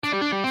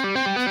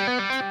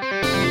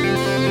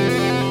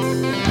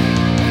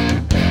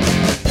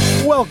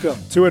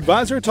Welcome to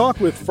Advisor Talk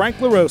with Frank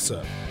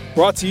LaRosa.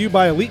 Brought to you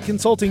by Elite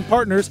Consulting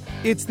Partners,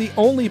 it's the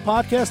only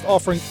podcast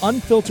offering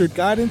unfiltered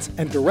guidance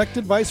and direct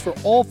advice for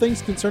all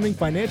things concerning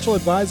financial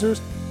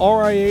advisors,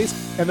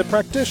 RIAs, and the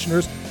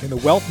practitioners in the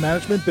wealth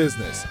management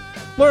business.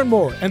 Learn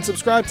more and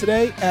subscribe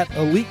today at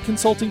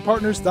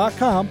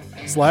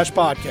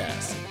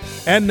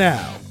eliteconsultingpartners.com/podcast. And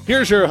now,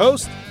 here's your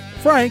host,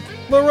 Frank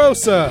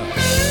LaRosa.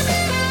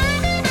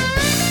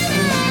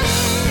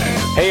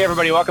 Hey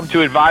everybody, welcome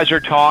to Advisor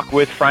Talk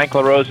with Frank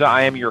LaRosa.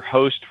 I am your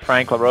host,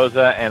 Frank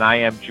LaRosa, and I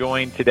am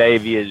joined today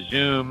via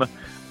Zoom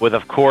with,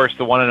 of course,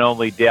 the one and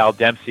only Dale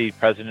Dempsey,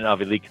 president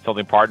of Elite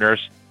Consulting Partners.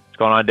 What's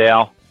going on,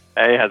 Dale?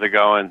 Hey, how's it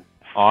going?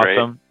 Awesome.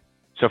 Great.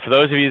 So for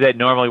those of you that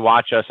normally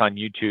watch us on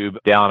YouTube,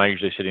 Dale and I are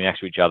usually sitting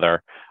next to each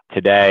other.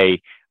 Today,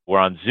 we're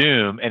on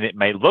Zoom, and it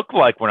may look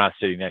like we're not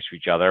sitting next to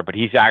each other, but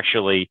he's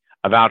actually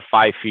about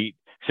 6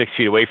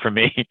 feet away from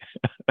me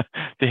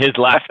to his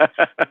left.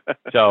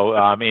 So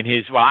in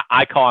his,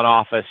 I call an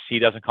office. He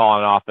doesn't call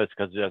an office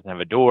because he doesn't have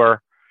a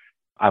door.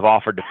 I've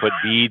offered to put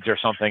beads or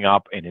something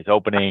up in his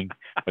opening,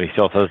 but he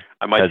still says,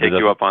 I might take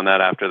you up on that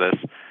after this.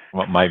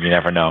 Well, you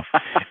never know.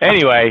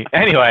 Anyway,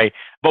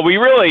 but we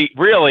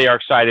really are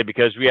excited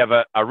because we have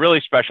a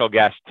really special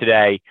guest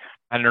today,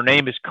 and her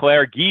name is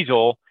Claire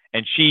Giesel.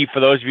 And she, for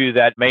those of you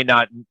that may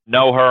not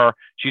know her,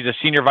 she's a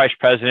senior vice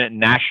president and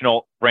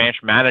national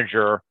branch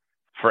manager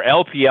for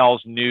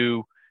LPL's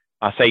new,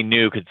 I'll say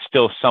new because it's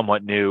still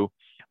somewhat new,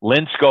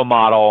 Linsco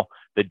model,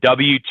 the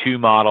W-2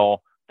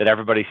 model that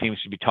everybody seems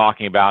to be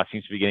talking about,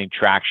 seems to be getting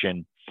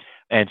traction.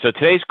 And so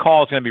today's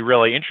call is going to be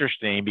really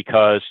interesting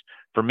because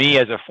for me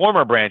as a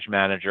former branch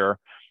manager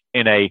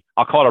in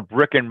I'll call it a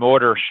brick and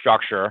mortar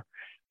structure,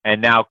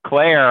 and now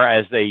Claire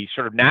as a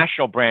sort of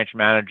national branch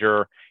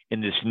manager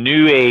in this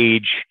new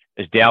age,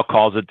 as Dale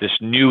calls it,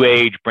 this new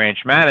age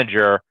branch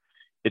manager,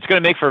 it's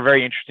going to make for a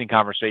very interesting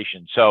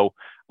conversation. So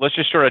let's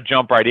just sort of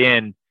jump right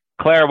in.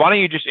 Claire, why don't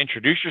you just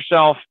introduce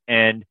yourself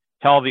and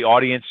tell the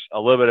audience a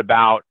little bit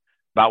about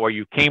where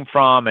you came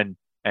from and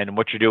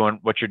what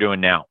you're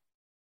doing now.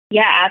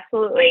 Yeah,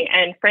 absolutely.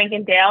 And Frank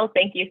and Dale,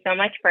 thank you so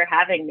much for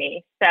having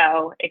me.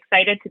 So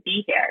excited to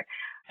be here.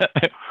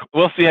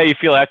 We'll see how you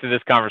feel after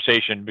this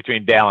conversation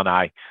between Dale and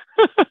I.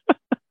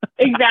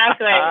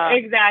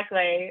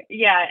 Exactly.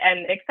 Yeah,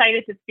 and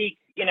excited to speak.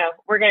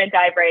 We're going to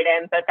dive right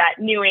in, but that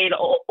new age,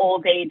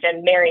 old age,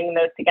 and marrying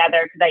those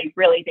together, because I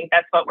really think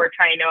that's what we're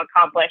trying to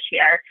accomplish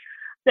here.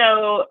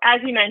 So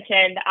as you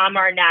mentioned, I'm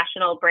our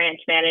national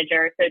branch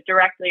manager, so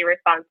directly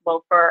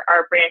responsible for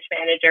our branch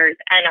managers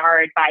and our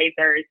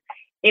advisors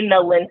in the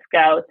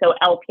Linsco, so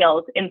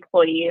LPL's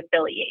employee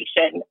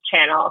affiliation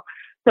channel.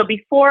 So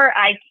before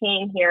I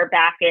came here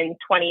back in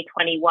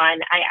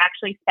 2021, I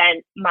actually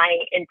spent my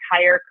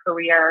entire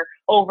career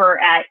over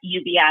at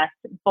UBS,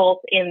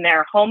 both in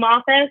their home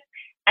office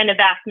and a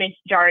vast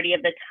majority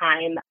of the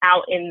time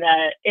out in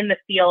the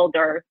field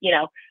or,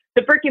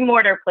 the brick and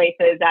mortar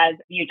places, as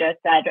you just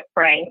said,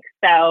 Frank.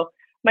 So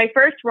my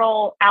first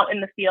role out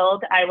in the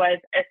field, I was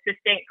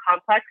assistant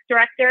complex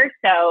director.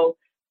 So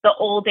the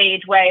old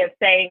age way of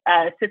saying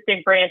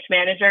assistant branch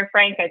manager,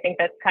 Frank, I think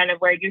that's kind of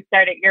where you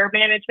started your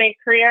management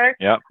career.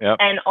 Yep.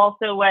 And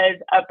also was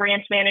a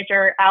branch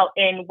manager out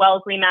in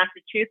Wellesley,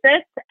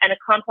 Massachusetts, and a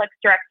complex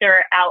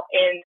director out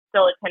in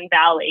Silicon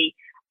Valley,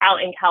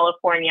 out in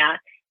California.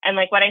 And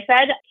like what I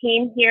said,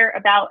 came here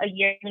about a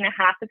year and a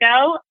half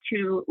ago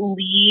to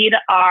lead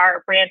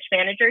our branch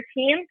manager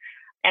team.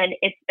 And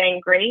it's been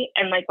great.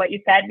 And like what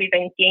you said, we've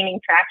been gaining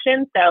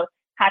traction. So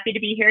happy to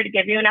be here to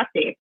give you an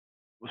update.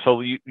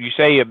 So you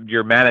say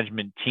your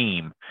management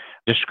team.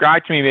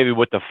 Describe to me maybe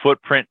what the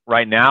footprint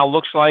right now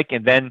looks like.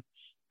 And then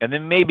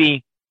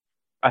maybe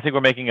I think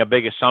we're making a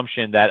big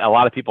assumption that a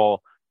lot of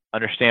people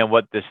understand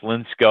what this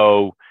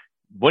Linsco,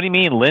 what do you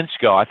mean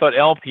Linsco? I thought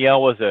LPL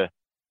was a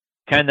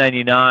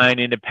 1099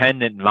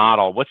 independent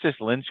model. What's this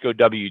Linsco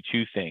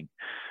W-2 thing?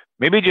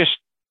 Maybe just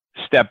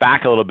step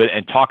back a little bit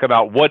and talk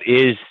about what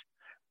is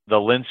the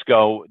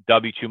Linsco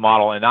W-2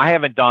 model. And I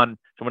haven't done,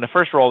 so when I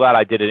first rolled out,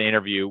 I did an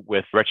interview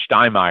with Rich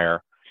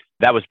Steinmeier.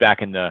 That was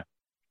back in the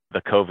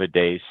COVID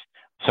days.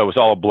 So it was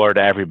all a blur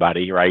to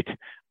everybody, right?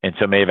 And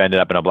so it may have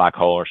ended up in a black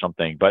hole or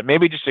something. But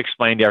maybe just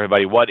explain to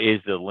everybody what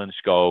is the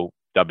Linsco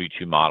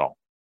W-2 model.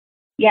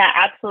 Yeah,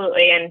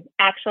 absolutely. And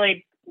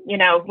actually,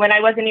 when I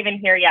wasn't even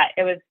here yet,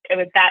 it was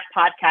that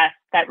podcast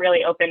that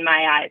really opened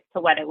my eyes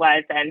to what it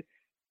was and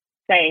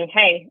saying,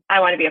 hey, I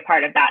want to be a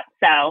part of that.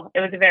 So it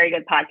was a very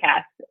good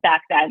podcast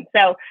back then.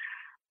 So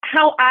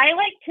how I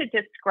like to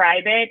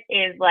describe it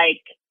is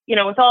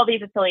with all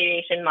these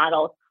affiliation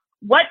models,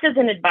 what does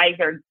an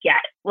advisor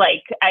get?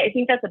 I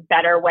think that's a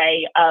better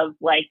way of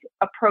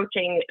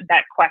approaching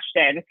that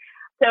question.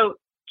 So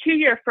to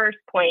your first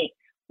point,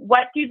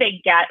 what do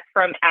they get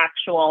from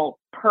actual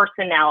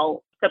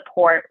personnel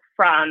support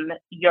from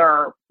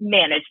your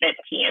management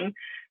team?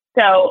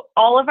 So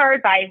all of our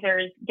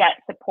advisors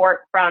get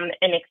support from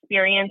an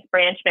experienced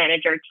branch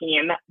manager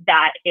team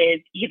that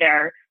is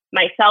either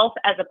myself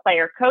as a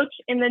player coach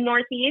in the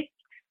Northeast,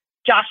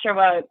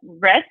 Joshua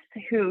Riss,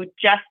 who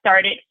just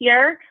started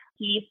here.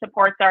 he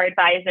supports our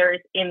advisors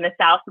in the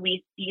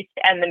Southeast, East,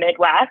 and the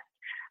Midwest.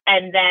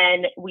 And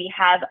then we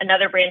have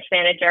another branch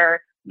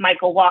manager,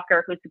 Michael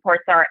Walker, who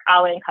supports our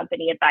Allen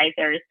Company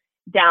advisors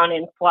down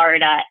in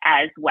Florida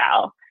as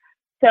well.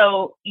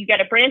 So you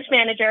get a branch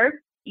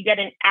manager, you get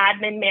an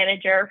admin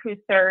manager who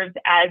serves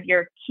as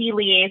your key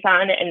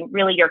liaison and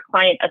really your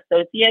client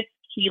associate's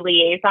key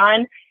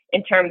liaison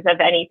in terms of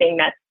anything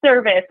that's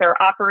service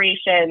or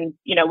operations,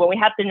 when we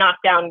have to knock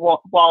down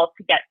walls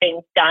to get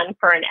things done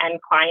for an end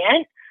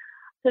client.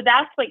 So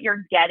that's what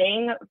you're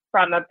getting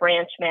from a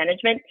branch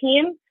management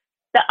team.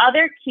 The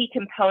other key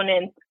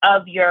components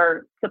of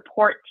your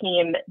support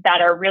team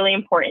that are really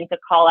important to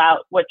call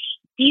out, which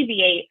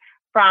deviate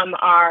from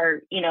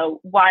our,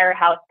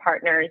 wirehouse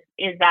partners,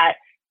 is that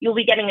you'll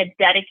be getting a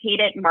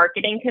dedicated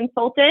marketing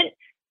consultant.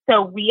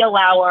 So we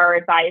allow our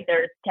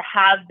advisors to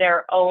have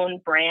their own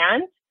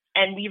brand,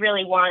 and we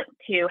really want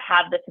to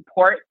have the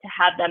support to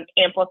have them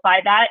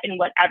amplify that in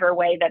whatever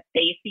way that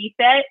they see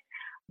fit.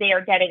 They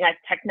are getting a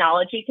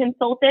technology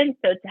consultant,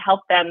 so to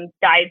help them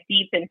dive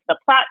deep into the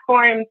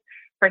platforms.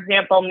 For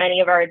example,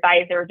 many of our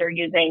advisors are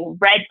using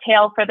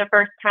Redtail for the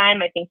first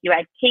time. I think you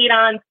had Kate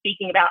on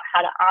speaking about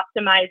how to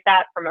optimize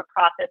that from a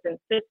process and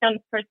systems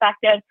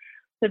perspective.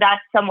 So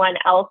that's someone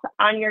else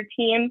on your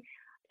team.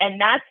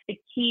 And that's the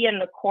key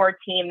and the core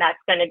team that's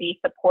going to be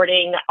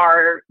supporting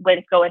our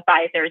Linsco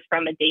advisors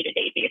from a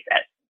day-to-day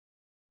basis.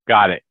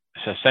 Got it.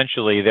 So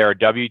essentially, they're a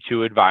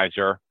W-2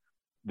 advisor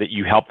that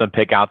you help them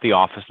pick out the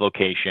office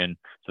location.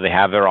 So they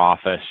have their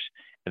office.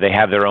 They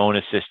have their own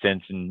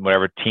assistants and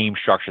whatever team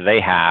structure they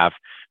have.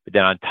 But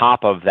then on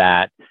top of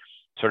that,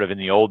 sort of in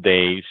the old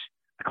days,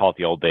 I call it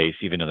the old days,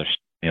 even though there's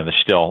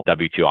still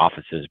W-2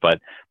 offices,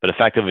 but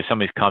effectively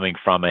somebody's coming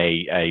from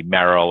a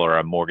Merrill or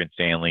a Morgan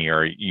Stanley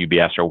or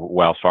UBS or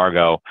Wells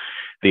Fargo,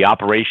 the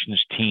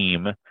operations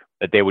team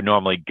that they would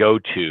normally go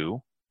to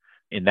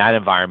in that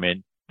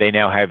environment, they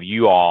now have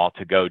you all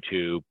to go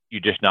to.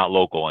 You're just not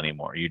local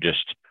anymore. You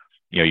just,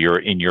 you're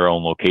in your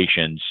own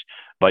locations,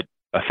 but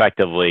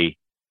effectively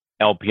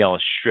LPL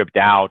has stripped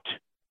out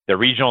the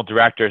regional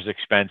director's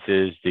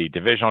expenses, the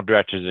divisional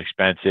director's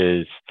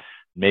expenses,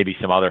 maybe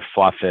some other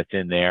fluff that's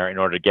in there in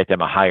order to get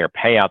them a higher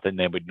payout than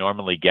they would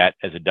normally get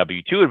as a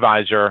W-2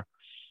 advisor,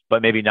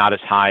 but maybe not as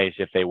high as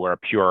if they were a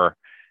pure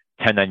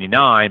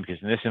 1099, because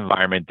in this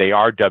environment, they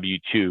are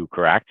W-2,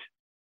 correct?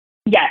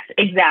 Yes,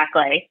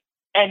 exactly.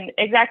 And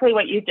exactly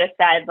what you just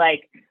said,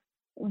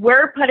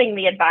 we're putting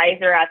the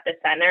advisor at the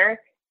center,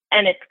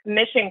 and it's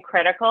mission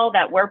critical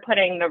that we're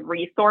putting the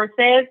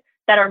resources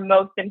that are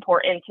most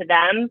important to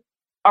them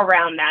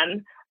around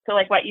them. So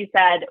like what you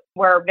said,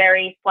 we're a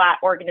very flat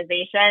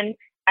organization.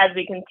 As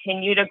we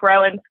continue to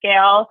grow and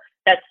scale,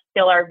 that's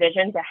still our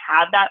vision, to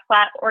have that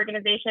flat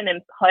organization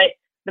and put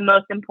the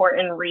most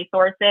important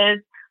resources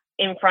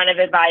in front of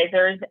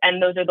advisors.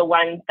 And those are the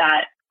ones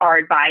that our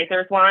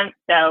advisors want.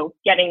 So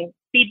getting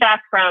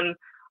feedback from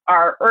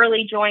our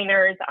early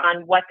joiners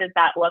on what does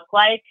that look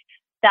like.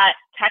 That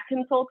tech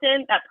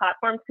consultant, that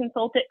platforms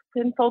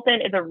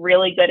consultant is a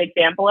really good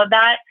example of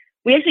that.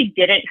 We actually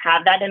didn't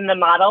have that in the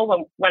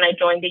model when I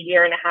joined a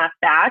year and a half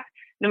back.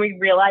 And we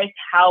realized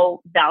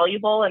how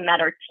valuable and that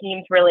our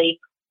teams really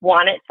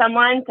wanted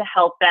someone to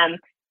help them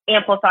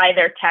amplify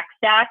their tech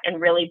stack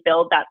and really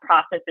build that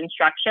process and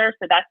structure.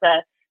 So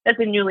that's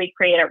a newly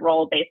created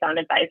role based on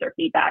advisor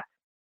feedback.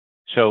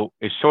 So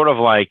it's sort of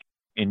like,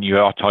 and you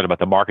all talked about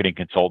the marketing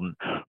consultant,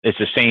 it's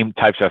the same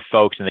types of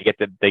folks, and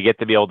they get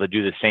to be able to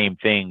do the same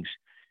things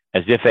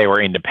as if they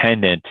were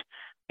independent.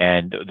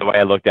 And the way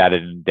I looked at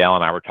it, and Dale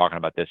and I were talking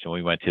about this when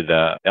we went to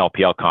the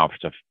LPL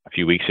conference a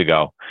few weeks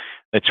ago,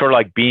 it's sort of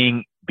like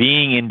being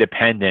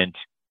independent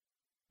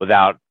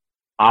without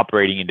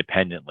operating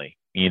independently.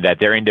 Meaning that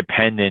they're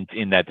independent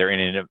in that they're in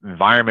an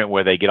environment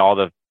where they get all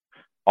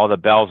the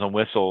bells and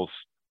whistles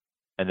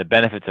and the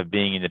benefits of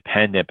being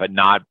independent, but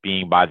not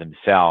being by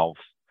themselves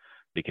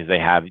because they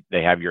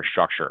have your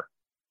structure,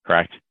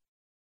 correct?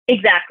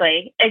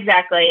 Exactly.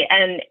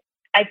 And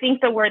I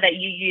think the word that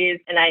you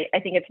used, and I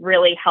think it's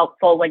really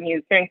helpful when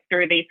you think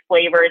through these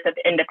flavors of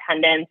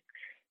independence,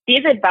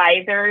 these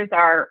advisors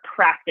are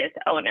practice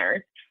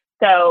owners.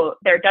 So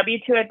they're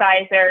W-2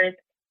 advisors.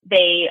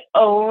 They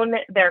own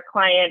their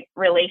client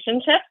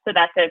relationships. So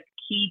that's a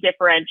key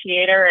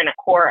differentiator and a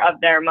core of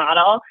their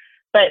model.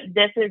 But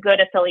this is good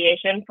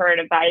affiliation for an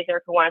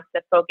advisor who wants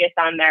to focus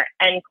on their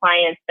end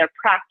clients, their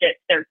practice,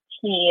 their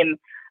team,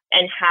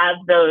 and have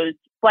those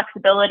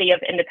flexibility of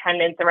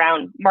independence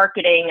around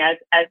marketing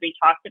as we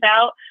talked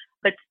about,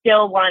 but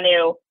still want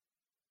to,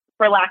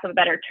 for lack of a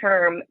better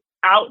term,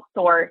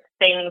 outsource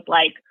things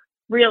like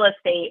real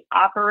estate,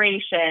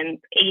 operations,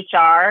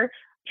 HR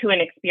to an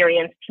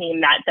experienced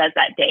team that does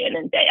that day in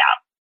and day out.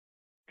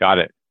 Got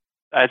it.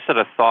 I just had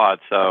a thought.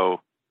 So,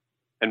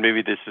 and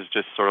maybe this is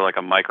just sort of like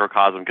a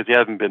microcosm because you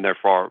haven't been there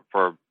for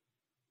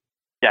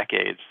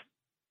decades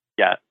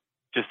yet.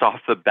 Just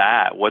off the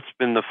bat, what's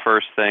been the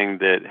first thing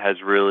that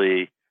has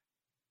really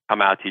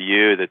come out to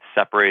you that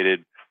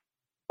separated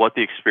what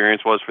the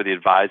experience was for the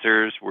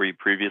advisors where you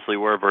previously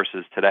were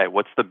versus today?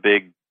 What's the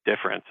big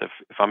difference? If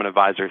I'm an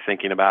advisor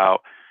thinking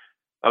about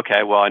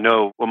okay, well, I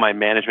know what my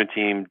management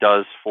team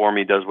does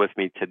with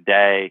me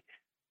today.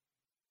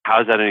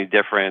 How is that any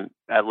different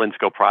at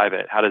Linsco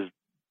Private?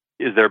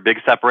 Is there a big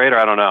separator?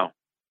 I don't know.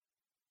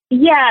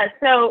 Yeah,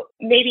 so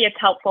maybe it's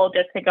helpful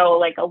just to go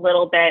like a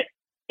little bit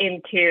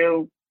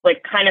into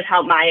like kind of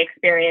how my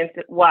experience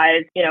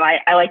was.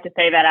 I like to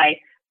say that I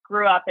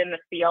grew up in the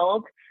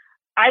field.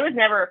 I was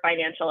never a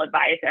financial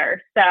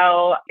advisor.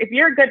 So if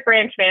you're a good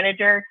branch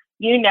manager,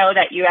 you know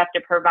that you have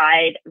to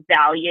provide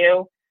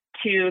value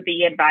to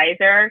the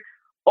advisor,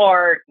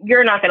 or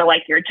you're not going to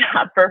like your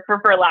job,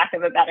 for lack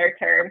of a better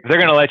term. They're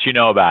going to let you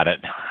know about it.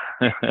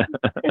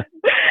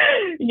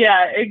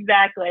 Yeah,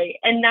 exactly.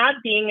 And not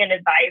being an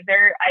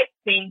advisor, I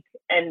think,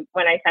 and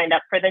when I signed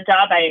up for the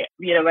job,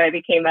 when I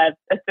became an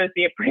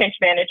associate branch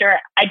manager,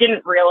 I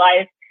didn't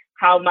realize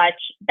how much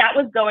that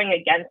was going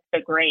against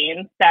the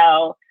grain.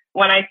 So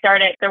when I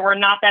started, there were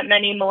not that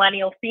many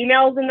millennial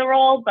females in the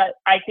role, but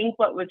I think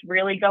what was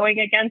really going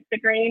against the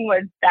grain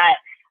was that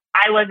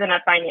I wasn't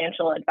a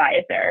financial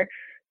advisor.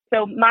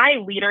 So my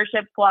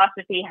leadership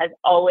philosophy has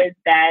always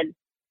been,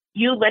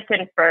 you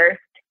listen first.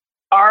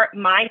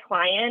 My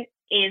client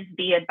is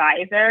the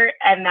advisor,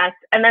 and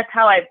that's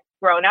how I've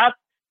grown up.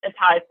 That's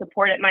how I've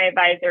supported my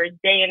advisors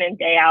day in and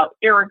day out,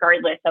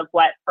 irregardless of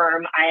what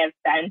firm I have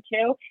been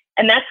to.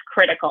 And that's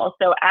critical.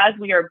 So as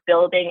we are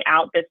building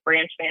out this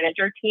branch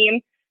manager team,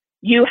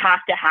 you have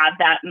to have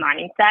that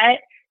mindset,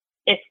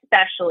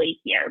 especially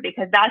here,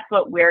 because that's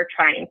what we're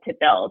trying to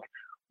build.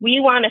 We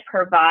want to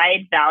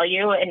provide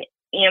value and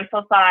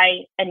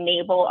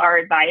enable our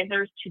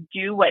advisors to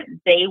do what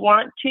they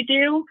want to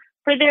do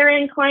for their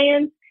end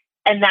clients.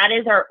 And that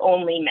is our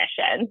only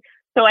mission.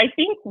 So I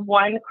think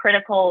one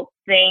critical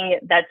thing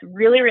that's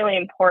really, really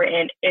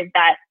important is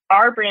that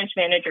our branch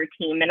manager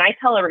team, and I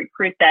tell a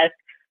recruit this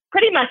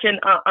pretty much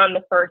on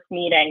the first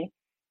meeting,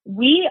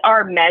 we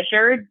are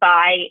measured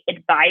by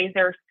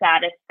advisor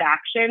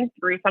satisfaction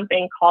through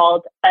something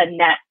called a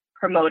Net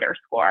Promoter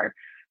Score.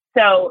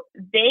 So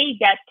they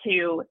get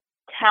to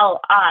tell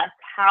us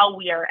how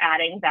we are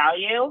adding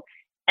value,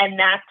 and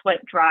that's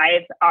what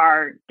drives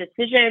our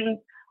decisions,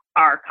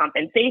 our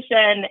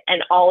compensation,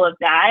 and all of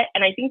that.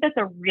 And I think that's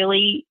a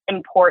really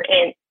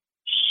important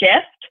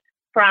shift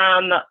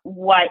from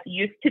what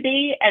used to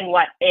be and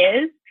what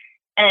is.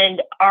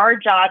 And our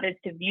job is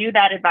to view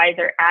that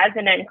advisor as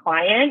an end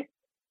client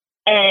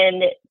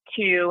and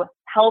to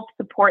help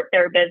support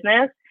their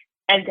business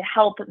and to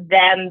help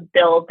them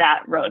build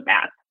that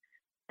roadmap.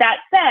 That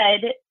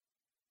said,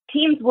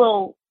 teams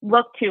will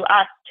look to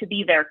us to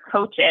be their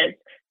coaches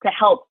to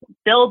help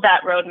build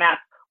that roadmap,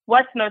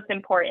 what's most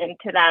important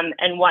to them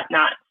and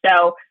whatnot.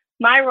 So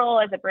my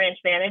role as a branch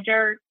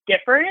manager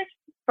differs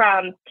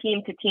from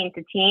team to team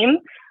to team,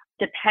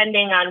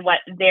 depending on what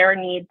their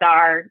needs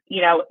are,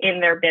 in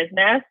their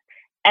business.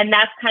 And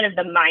that's kind of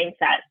the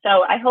mindset.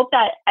 So I hope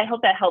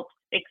that helps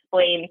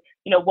explain,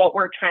 what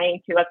we're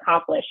trying to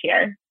accomplish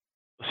here.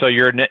 So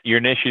your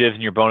initiatives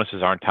and your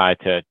bonuses aren't tied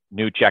to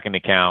new checking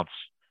accounts,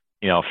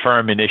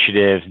 firm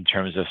initiatives in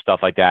terms of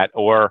stuff like that,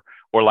 or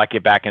like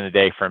it back in the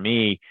day for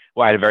me,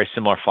 I had a very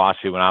similar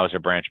philosophy when I was a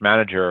branch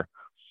manager,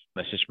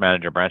 assistant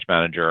manager, branch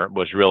manager,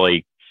 was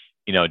really,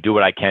 do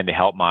what I can to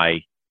help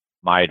my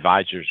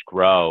advisors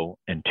grow.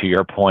 And to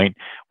your point,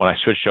 when I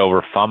switched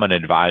over from an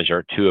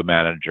advisor to a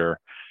manager,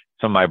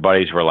 some of my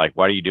buddies were like,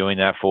 what are you doing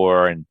that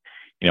for? And,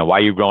 why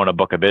are you growing a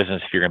book of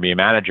business if you're going to be a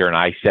manager? And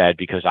I said,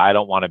 because I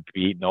don't want to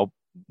be, no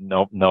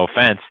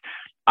offense,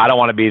 I don't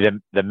want to be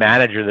the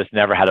manager that's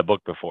never had a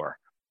book before,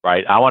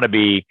 right? I want to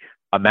be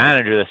a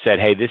manager that said,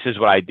 hey, this is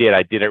what I did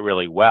it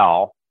really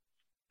well.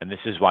 And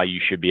this is why you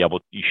should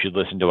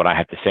listen to what I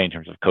have to say in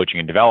terms of coaching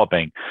and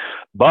developing.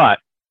 But,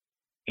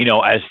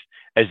 as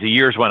the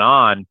years went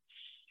on,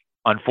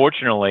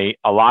 unfortunately,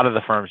 a lot of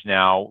the firms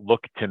now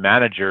look to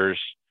managers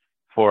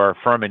for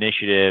firm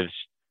initiatives,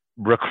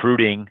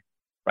 recruiting,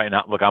 right?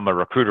 Now, look, I'm a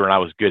recruiter and I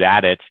was good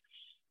at it.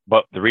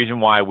 But the reason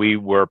why we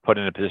were put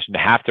in a position to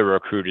have to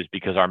recruit is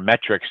because our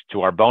metrics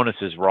to our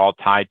bonuses were all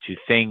tied to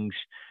things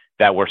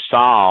that were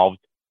solved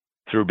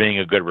through being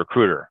a good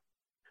recruiter.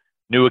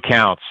 New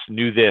accounts,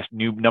 new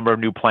number of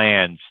new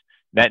plans,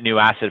 net new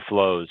asset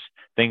flows,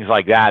 things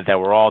like that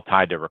were all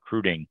tied to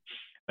recruiting.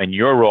 And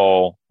your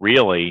role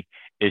really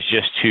is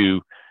just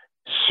to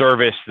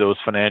service those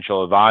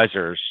financial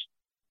advisors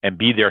and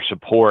be their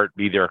support,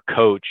 be their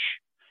coach,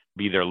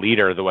 be their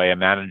leader the way a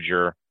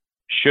manager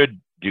should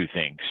do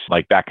things.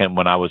 Like back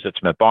when I was at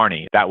Smith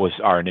Barney, that was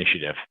our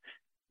initiative.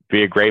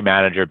 Be a great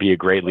manager, be a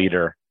great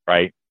leader,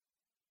 right?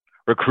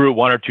 Recruit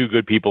one or two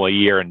good people a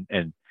year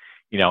and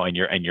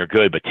you're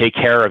good, but take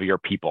care of your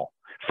people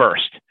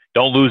first.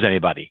 Don't lose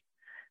anybody,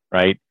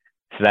 right?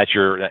 So that's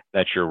your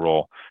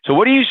role. So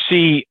what do you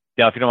see,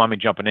 now, if you don't mind me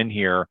jumping in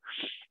here,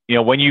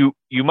 when you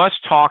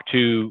must talk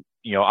to,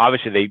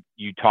 obviously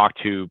you talk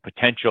to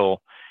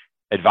potential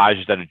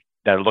advisors that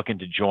are looking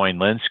to join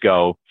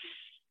Linsco.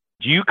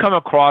 Do you come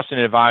across an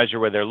advisor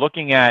where they're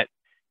looking at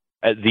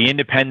the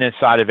independent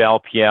side of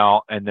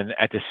LPL, and then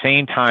at the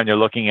same time they're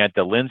looking at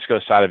the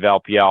Linsco side of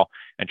LPL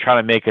and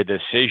trying to make a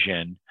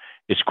decision?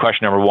 it's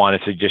question number one.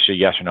 It's just a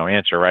yes or no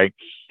answer, right?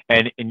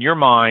 And in your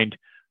mind,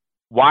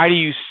 why do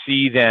you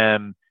see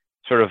them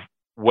sort of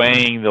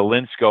weighing the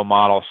Linsco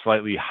model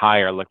slightly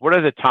higher? Like, what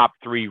are the top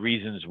 3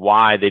 reasons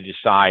why they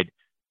decide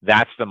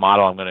that's the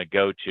model I'm going to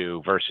go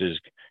to versus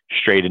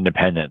straight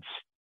independence?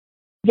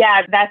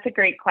 Yeah, that's a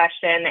great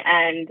question.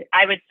 And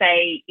I would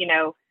say,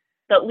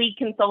 the lead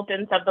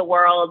consultants of the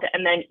world,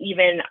 and then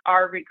even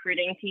our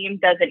recruiting team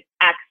does an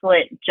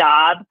excellent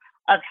job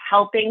of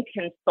helping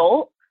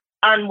consult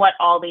on what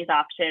all these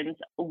options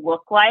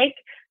look like.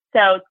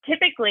 So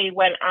typically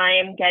when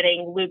I'm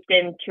getting looped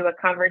into a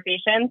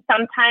conversation,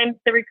 sometimes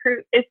the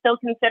recruit is still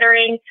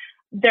considering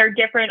their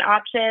different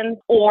options,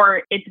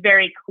 or it's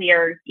very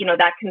clear,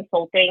 that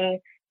consulting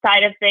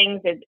side of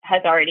things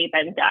has already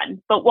been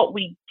done. But what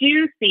we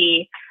do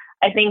see,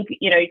 I think,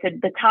 you said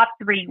the top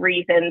 3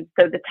 reasons,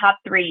 so the top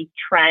 3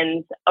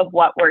 trends of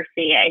what we're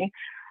seeing.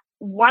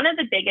 One of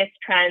the biggest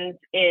trends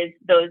is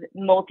those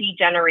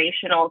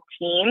multi-generational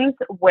teams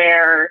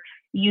where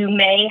you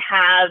may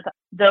have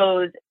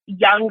those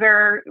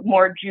younger,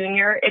 more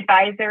junior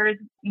advisors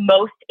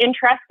most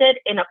interested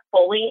in a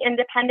fully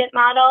independent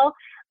model,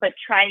 but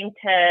trying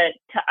to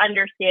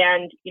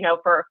understand,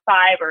 for a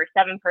 5 or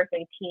 7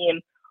 person team,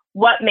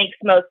 what makes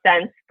most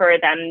sense for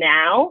them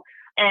now.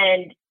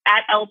 And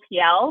at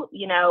LPL,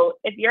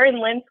 if you're in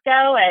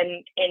Linsco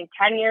and in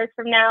 10 years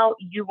from now,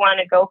 you want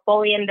to go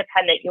fully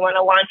independent, you want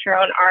to launch your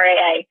own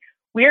RIA,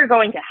 we're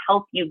going to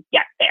help you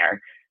get there.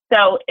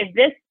 So if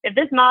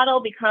this model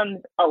becomes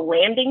a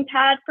landing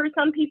pad for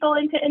some people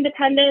into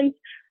independence,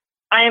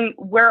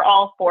 we're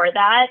all for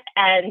that,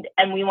 and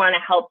we want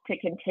to help to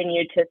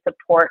continue to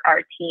support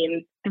our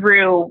teams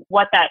through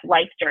what that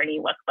life journey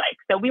looks like.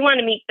 So we want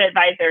to meet the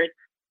advisors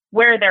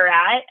where they're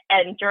at,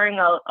 and during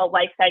a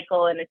life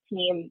cycle and a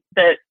team,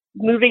 the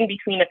moving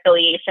between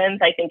affiliations,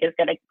 I think, is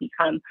going to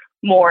become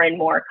more and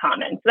more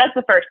common. So that's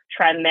the first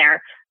trend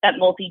there, that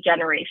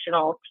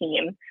multi-generational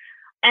team.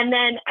 And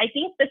then I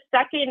think the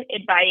second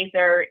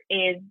advisor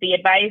is the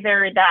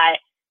advisor that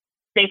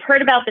they've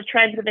heard about the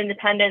trends of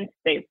independence,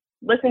 they've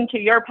listened to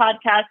your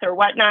podcast or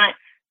whatnot,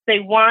 they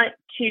want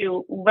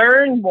to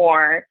learn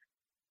more,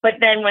 but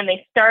then when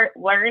they start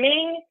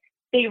learning,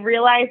 they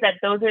realize that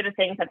those are the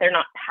things that they're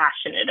not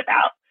passionate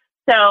about.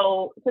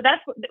 So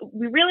that's what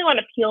we really want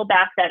to peel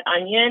back that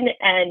onion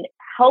and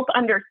help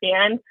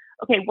understand,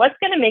 okay, what's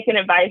going to make an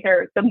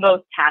advisor the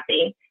most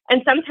happy?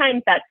 And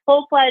sometimes that's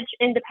full-fledged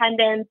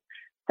independence.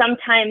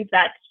 Sometimes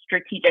that's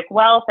strategic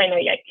wealth. I know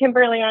you had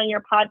Kimberly on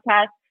your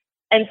podcast.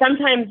 And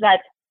sometimes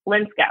that's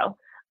Linsco.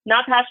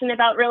 Not passionate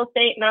about real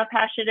estate, not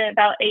passionate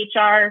about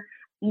HR.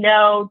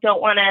 No,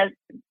 don't want to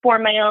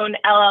form my own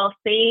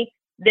LLC.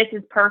 This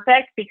is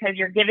perfect because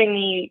you're giving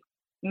me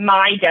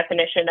my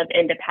definition of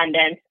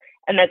independence.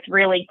 And that's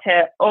really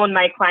to own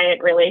my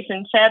client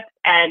relationship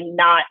and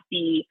not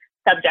be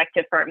subject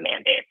to firm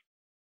mandates.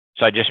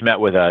 So I just met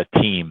with a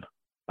team,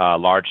 a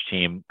large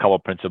team, a couple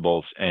of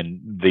principals, and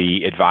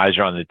the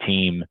advisor on the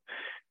team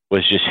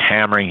was just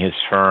hammering his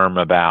firm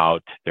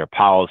about their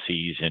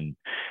policies and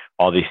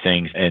all these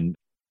things.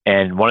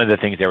 And one of the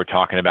things they were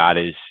talking about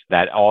is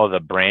that all of the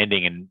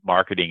branding and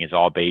marketing is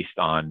all based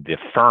on the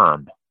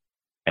firm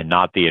and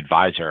not the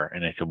advisor.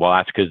 And I said, well,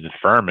 that's because the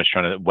firm is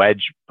trying to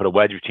put a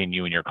wedge between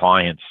you and your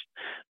clients.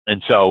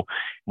 And so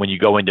when you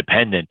go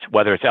independent,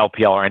 whether it's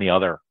LPL or any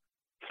other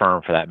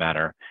firm for that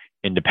matter,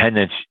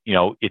 independence,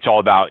 it's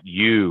all about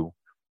you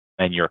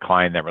and your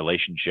client, that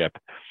relationship.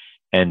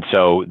 And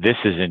so this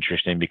is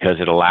interesting because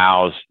it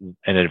allows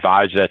an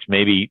advisor that's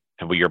maybe,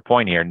 to your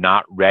point here,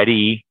 not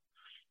ready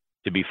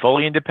to be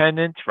fully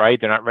independent, right?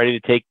 They're not ready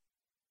to take,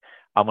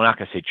 I'm not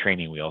going to say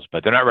training wheels,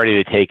 but they're not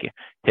ready to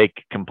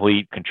take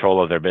complete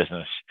control of their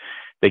business.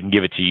 They can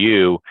give it to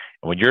you.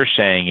 And what you're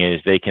saying is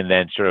they can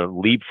then sort of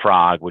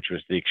leapfrog, which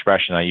was the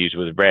expression I used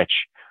with Rich.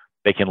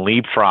 They can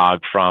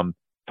leapfrog from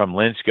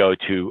Linsco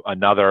to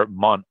another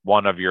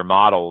one of your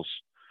models,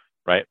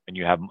 right? And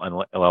you have,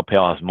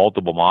 LPL has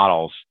multiple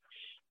models,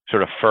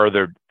 sort of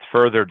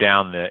further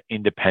down the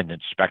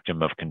independent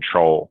spectrum of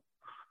control.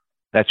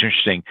 That's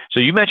interesting.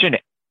 So you mentioned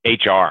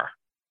HR,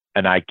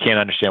 and I can't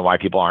understand why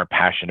people aren't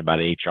passionate about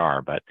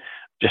HR, but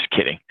just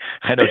kidding.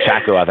 I know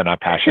Taco, they're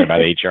not passionate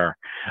about HR.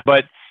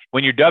 But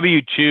when you're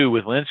W-2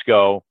 with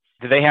Linsco,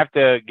 do they have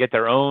to get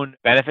their own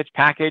benefits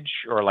package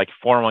or like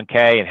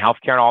 401k and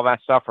healthcare and all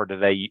that stuff, or do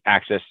they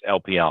access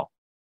LPL?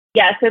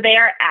 Yeah, so they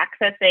are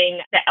accessing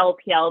the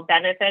LPL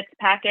benefits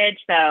package.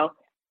 So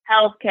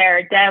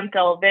healthcare,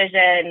 dental,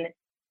 vision,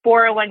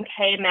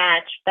 401k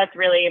match. That's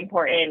really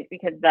important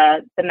because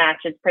the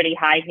match is pretty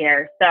high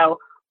here. So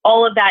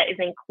all of that is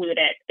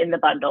included in the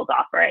bundles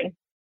offering.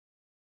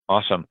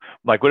 Awesome.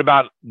 Like, what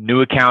about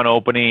new account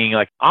opening,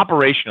 like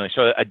operationally?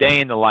 So a day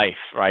in the life,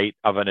 right,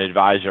 of an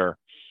advisor.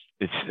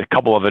 It's a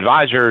couple of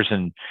advisors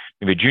and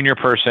maybe a junior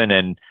person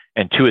and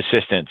 2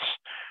 assistants.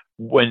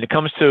 When it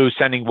comes to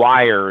sending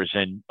wires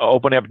and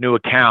opening up new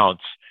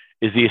accounts,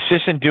 is the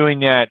assistant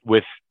doing that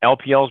with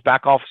LPL's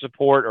back office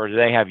support, or do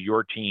they have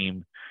your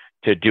team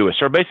to do it?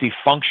 So basically,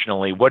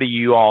 functionally, what do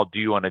you all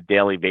do on a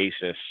daily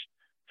basis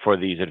for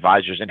these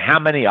advisors, and how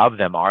many of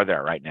them are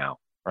there right now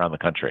around the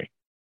country?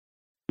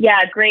 Yeah,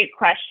 great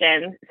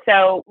question.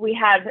 So we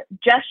have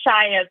just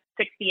shy of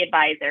 60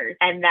 advisors,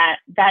 and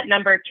that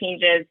number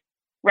changes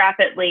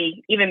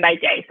rapidly, even by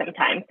day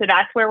sometimes. So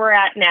that's where we're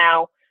at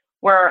now.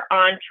 We're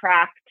on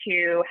track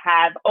to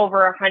have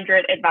over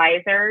 100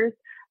 advisors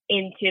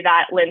into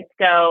that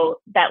Linsco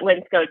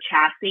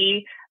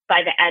chassis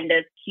by the end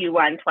of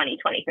Q1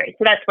 2023.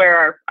 So that's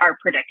where our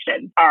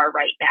predictions are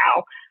right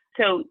now.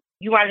 So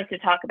you wanted to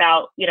talk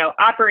about,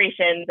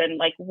 operations and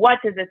like, what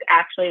does this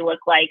actually look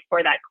like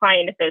for that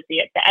client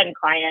associate, the end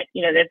client,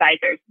 the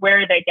advisors,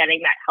 where are they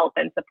getting that help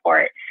and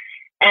support?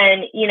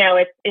 And,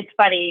 it's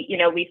funny,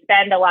 we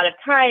spend a lot of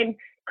time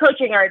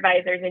coaching our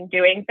advisors and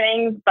doing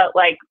things, but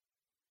like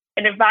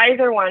an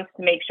advisor wants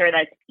to make sure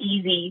that's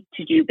easy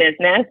to do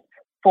business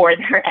for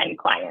their end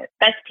client.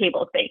 That's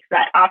table stakes,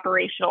 that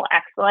operational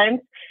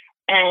excellence.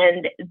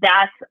 And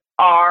that's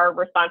our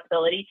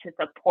responsibility to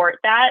support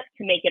that,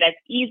 to make it as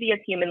easy as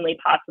humanly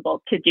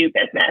possible to do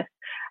business.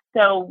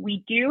 So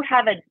we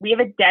have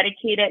a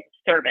dedicated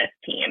service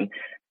team.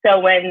 So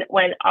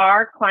when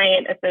our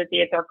client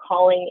associates are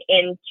calling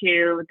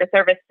into the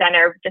service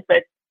center just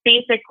with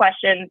basic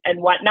questions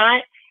and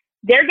whatnot,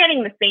 they're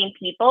getting the same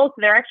people. So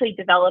they're actually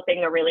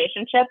developing a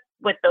relationship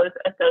with those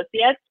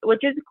associates,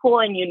 which is cool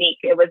and unique.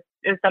 It was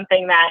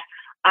something that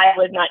I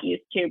was not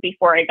used to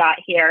before I got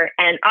here.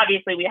 And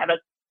obviously we have a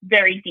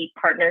very deep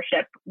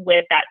partnership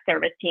with that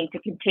service team to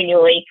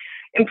continually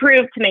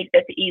improve to make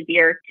this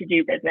easier to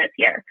do business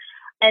here.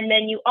 And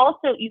then you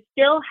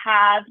still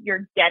have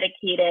your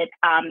dedicated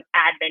admin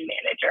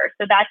manager.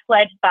 So that's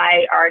led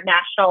by our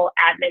national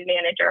admin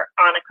manager,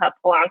 Annika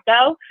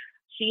Polanco.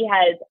 She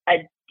has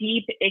a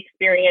deep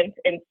experience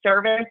in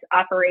service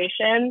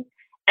operations,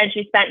 and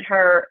she spent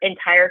her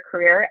entire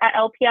career at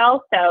LPL.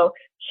 So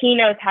she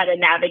knows how to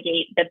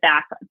navigate the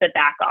back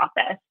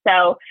office.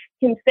 So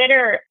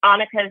consider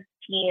Annika's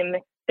team.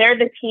 They're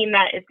the team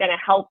that is going to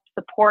help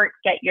support,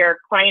 get your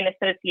client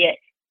associate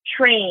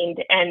trained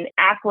and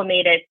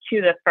acclimated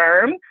to the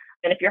firm.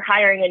 And if you're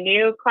hiring a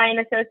new client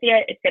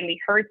associate, it's going to be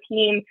her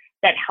team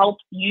that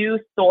helps you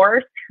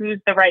source who's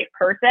the right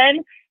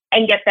person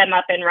and get them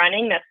up and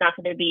running. That's not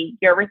going to be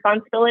your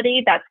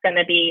responsibility. That's going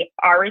to be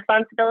our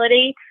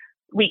responsibility.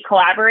 We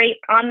collaborate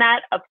on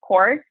that, of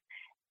course.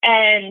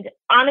 And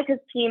Annika's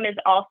team is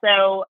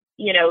also,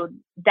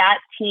 that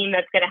team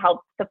that's going to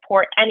help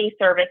support any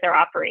service or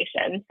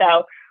operation.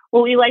 So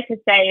what we like to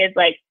say is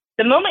like,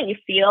 the moment you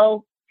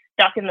feel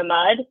stuck in the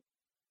mud,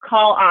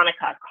 call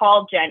Annika,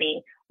 call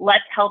Jenny.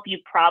 Let's help you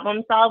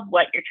problem solve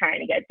what you're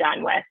trying to get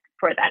done with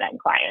for that end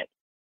client.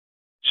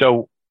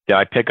 So did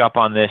I pick up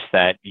on this,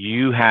 that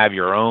you have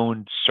your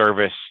own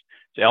service?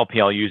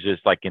 LPL uses,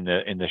 like in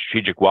the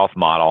strategic wealth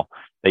model,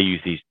 they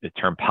use the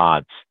term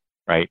pods,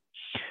 right?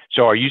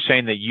 So are you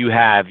saying that you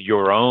have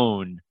your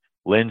own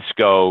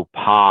Linsco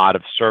pod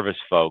of service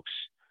folks,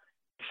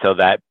 so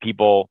that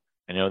people,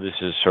 I know this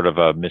is sort of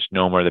a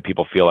misnomer, that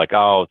people feel like,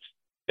 oh,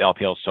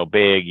 LPL is so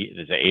big,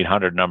 there's an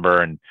 800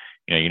 number, and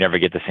you never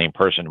get the same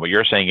person. What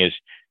you're saying is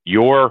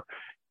your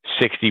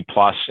 60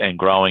 plus and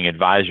growing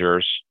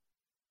advisors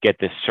get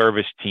this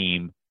service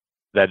team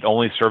that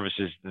only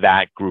services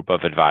that group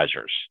of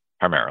advisors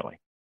primarily.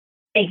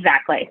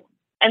 Exactly.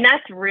 And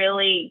that's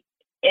really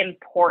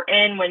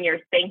important when you're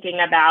thinking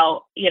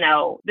about,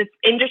 this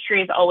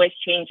industry is always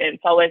changing.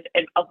 It's always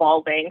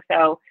evolving.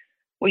 So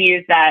we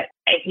use that,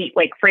 I hate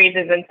like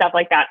phrases and stuff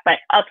like that, but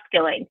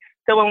upskilling.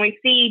 So when we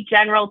see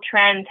general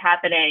trends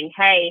happening,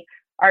 hey,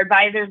 our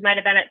advisors might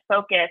have been at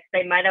Focus,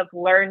 they might have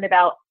learned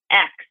about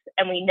X,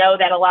 and we know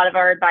that a lot of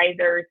our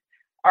advisors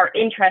are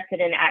interested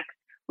in X.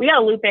 We got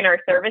to loop in our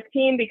service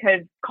team, because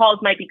calls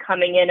might be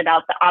coming in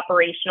about the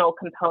operational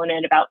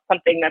component, about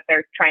something that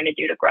they're trying to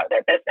do to grow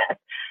their business.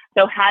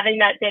 So having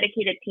that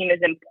dedicated team is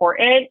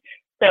important,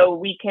 so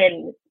we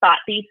can spot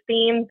these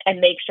themes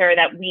and make sure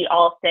that we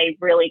all stay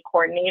really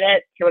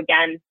coordinated to,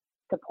 again,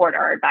 support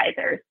our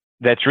advisors.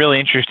 That's really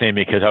interesting,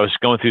 because I was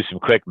going through some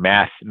quick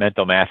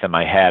mental math in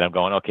my head. I'm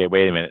going, okay,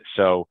 wait a minute.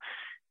 So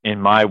in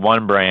my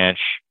one branch,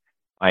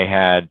 I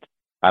had,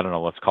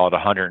 let's call it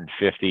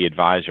 150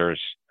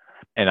 advisors.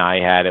 And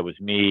it was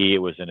me, it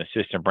was an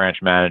assistant branch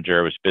manager,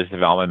 it was business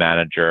development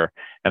manager,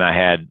 and I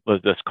had,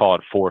 let's call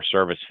it 4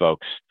 service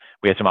folks.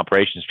 We had some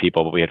operations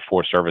people, but we had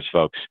 4 service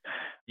folks.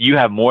 You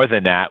have more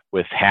than that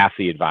with half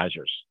the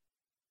advisors,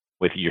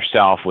 with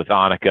yourself, with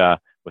Annika,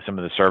 with some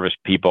of the service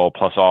people,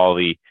 plus all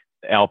the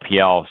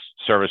LPL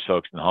service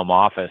folks in the home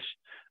office.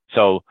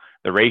 So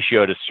the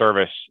ratio to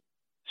service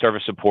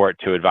support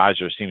to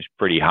advisors seems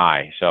pretty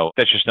high. So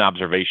that's just an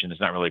observation. There's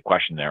not really a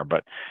question there,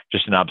 but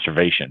just an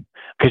observation,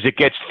 because it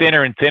gets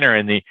thinner and thinner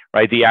in the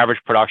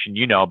average production,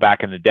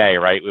 back in the day,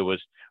 right? It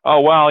was,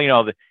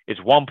 it's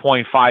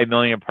 1.5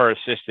 million per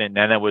assistant.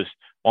 Then it was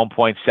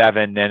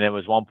 1.7, then it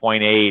was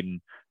 1.8,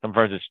 and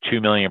sometimes it's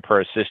 2 million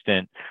per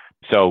assistant.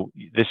 So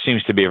this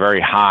seems to be a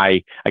very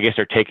high, I guess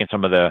they're taking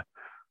some of the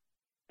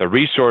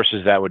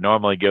resources that would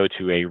normally go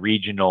to a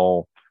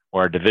regional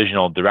or a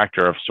divisional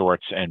director of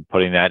sorts and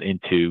putting that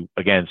into,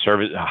 again,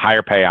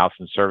 higher payouts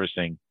and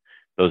servicing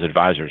those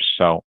advisors.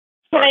 So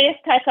can I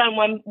just touch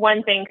on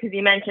one thing, because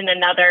you mentioned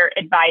another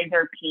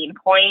advisor pain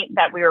point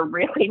that we were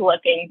really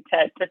looking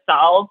to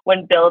solve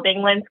when building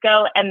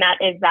Linsco, and that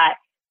is that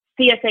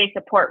CSA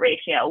support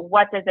ratio.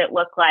 What does it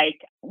look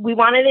like? We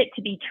wanted it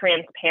to be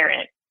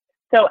transparent.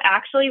 So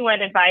actually,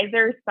 when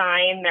advisors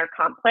sign their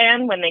comp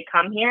plan, when they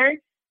come here,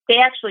 they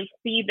actually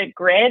see the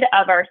grid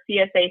of our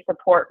CSA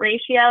support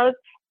ratios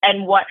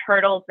and what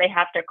hurdles they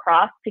have to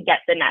cross to get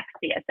the next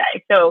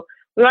CSA. So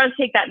we want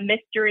to take that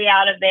mystery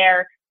out of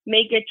there,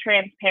 make it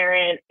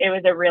transparent. It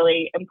was a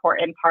really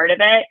important part of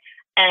it.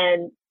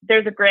 And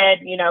there's a grid,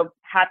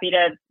 happy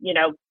to,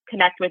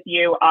 connect with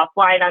you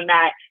offline on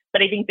that.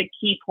 But I think the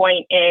key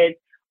point is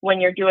when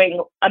you're doing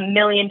 $1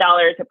 million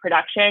of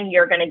production,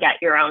 you're going to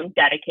get your own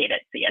dedicated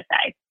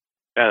CSA.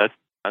 Yeah,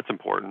 that's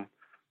important.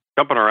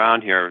 Jumping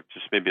around here,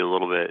 just maybe a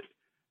little bit.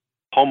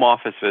 Home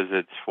office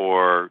visits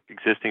for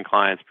existing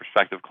clients,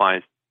 prospective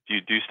clients. Do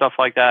you do stuff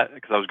like that?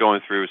 Because I was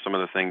going through some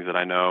of the things that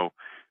I know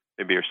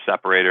maybe are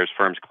separators,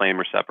 firms claim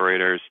are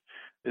separators.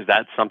 Is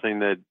that something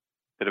that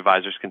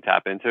advisors can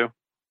tap into?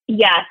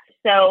 Yes.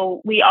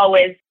 So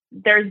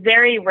there's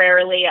very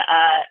rarely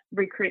a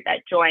recruit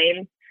that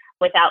joins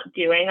without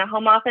doing a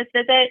home office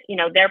visit.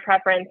 Their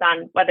preference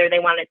on whether they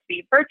want it to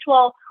be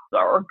virtual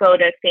or go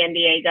to San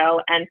Diego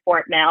and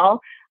Fort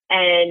Mill.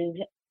 And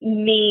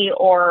me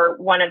or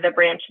one of the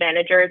branch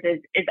managers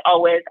is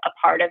always a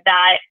part of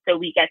that. So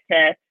we get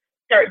to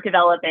start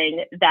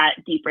developing that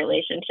deep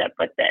relationship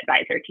with the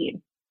advisor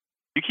team.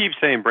 You keep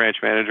saying branch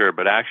manager,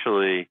 but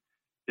actually,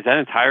 is that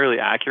entirely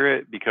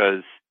accurate?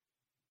 Because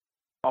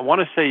I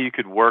want to say you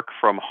could work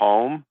from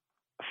home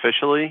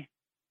officially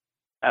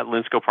at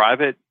Linsco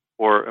Private,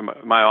 or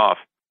am I off?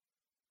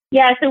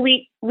 Yeah, so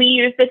we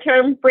use the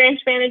term branch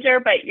manager,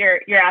 but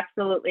you're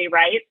absolutely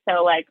right.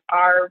 So like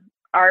our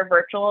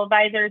virtual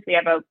advisors, we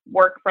have a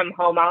work from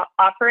home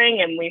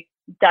offering, and we've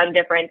done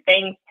different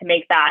things to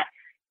make that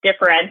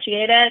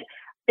differentiated.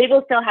 They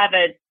will still have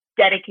a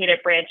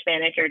dedicated branch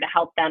manager to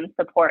help them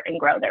support and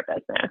grow their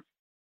business.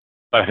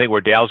 But I think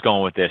where Dale's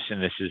going with this,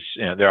 and this is,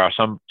 there are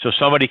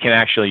somebody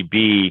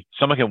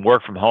someone can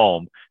work from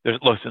home. There's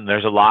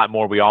a lot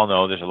more, we all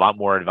know there's a lot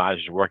more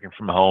advisors working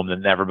from home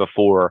than ever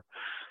before,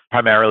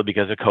 primarily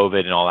because of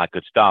COVID and all that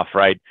good stuff,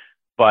 right?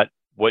 But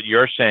what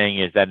you're saying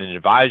is that an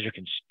advisor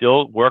can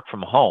still work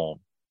from home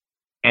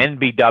and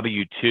be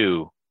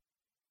W-2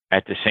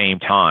 at the same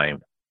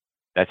time.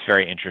 That's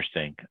very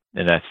interesting.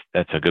 And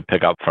that's a good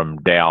pickup from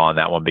Dale on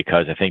that one,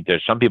 because I think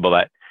there's some people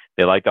that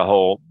they like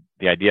the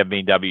idea of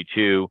being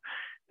W-2.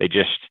 They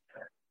just,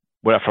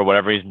 for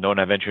whatever reason, don't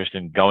have interest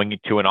in going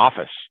to an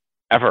office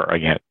ever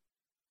again,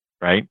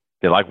 right?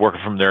 They like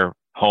working from their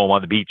home on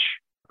the beach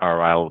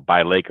or by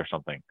a lake or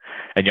something.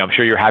 And I'm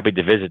sure you're happy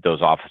to visit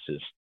those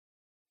offices.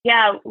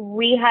 Yeah,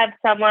 we have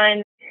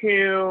someone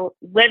who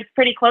lives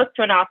pretty close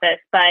to an office,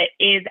 but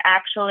is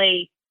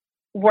actually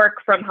work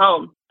from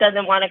home,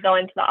 doesn't want to go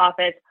into the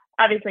office,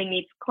 obviously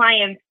meets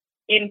clients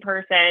in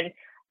person,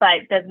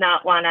 but does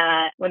not want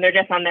to, when they're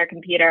just on their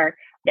computer,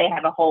 they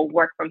have a whole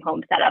work from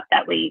home setup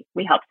that we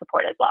help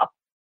support as well.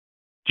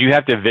 Do you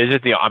have to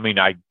visit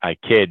I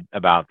kid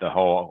about the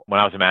whole, when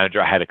I was a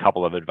manager, I had a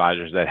couple of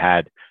advisors that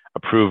had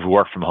approved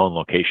work from home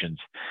locations,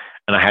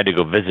 and I had to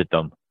go visit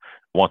them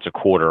once a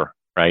quarter,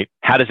 right?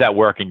 How does that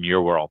work in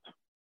your world?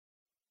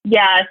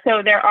 Yeah,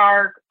 so there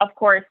are, of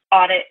course,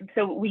 audit.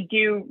 So we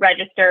do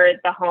register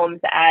the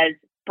homes as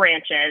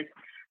branches,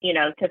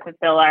 to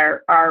fulfill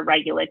our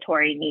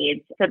regulatory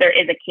needs. So there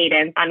is a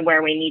cadence on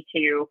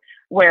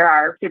where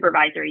our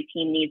supervisory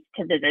team needs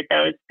to visit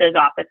those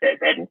offices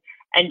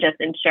and just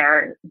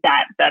ensure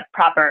that the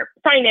proper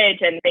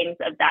signage and things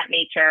of that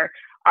nature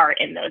are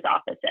in those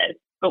offices.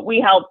 But we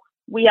help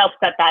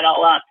set that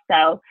all up,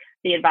 so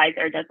the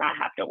advisor does not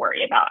have to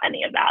worry about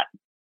any of that.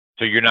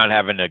 So you're not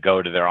having to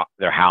go to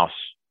their house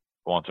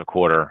once a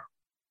quarter,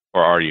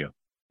 or are you?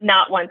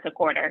 Not once a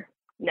quarter,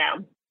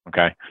 no.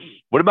 Okay.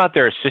 What about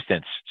their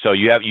assistants? So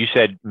you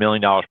said $1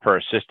 million per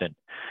assistant.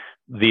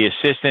 The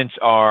assistants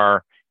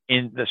are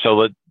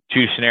so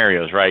two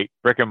scenarios, right?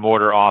 Brick and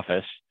mortar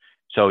office.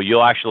 So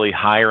you'll actually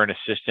hire an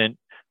assistant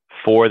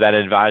for that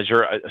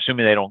advisor,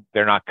 assuming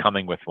they're not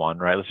coming with one,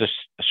 right? Let's just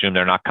assume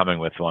they're not coming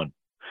with one.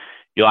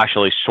 You'll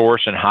actually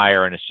source and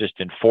hire an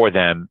assistant for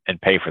them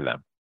and pay for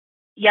them.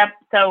 Yep.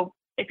 So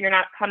if you're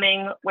not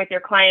coming with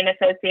your client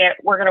associate,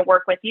 we're going to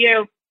work with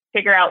you,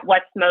 figure out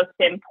what's most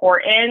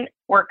important,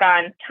 work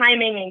on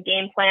timing and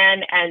game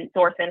plan, and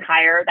source and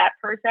hire that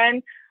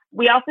person.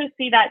 We also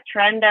see that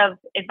trend of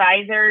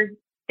advisors,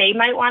 they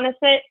might want to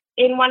sit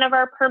in one of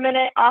our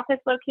permanent office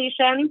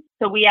locations.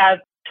 So we have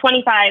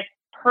 25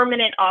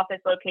 permanent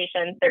office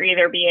locations.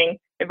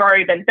 They've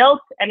already been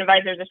built and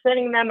advisors are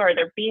sitting in them, or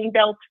they're being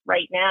built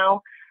right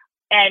now.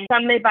 And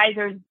some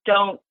advisors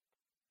don't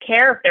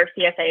care if their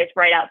CSA is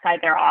right outside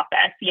their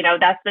office.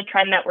 That's the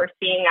trend that we're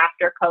seeing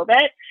after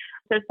COVID.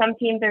 So some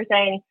teams are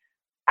saying,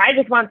 I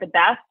just want the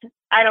best.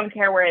 I don't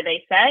care where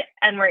they sit.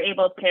 And we're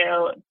able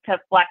to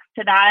flex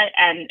to that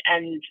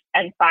and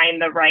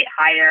find the right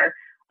hire.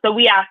 So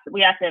we ask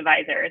the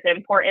advisor, is it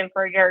important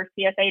for your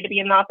CSA to be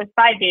in the office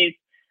 5 days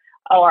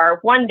or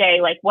one day,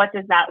 like what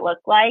does that look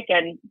like?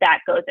 And that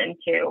goes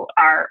into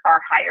our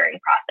hiring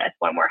process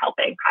when we're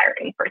helping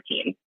hiring for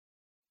teams.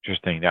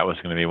 Interesting. That was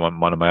going to be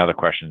one of my other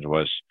questions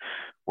was,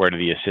 where do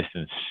the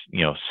assistants,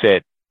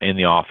 sit in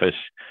the office?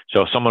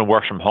 So if someone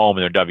works from home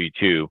and they're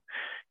W-2,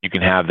 you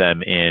can have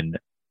them in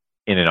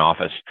an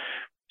office.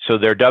 So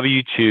they're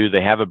W-2,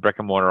 they have a brick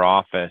and mortar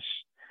office.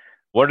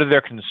 What are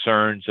their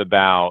concerns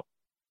about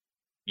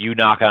you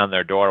knocking on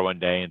their door one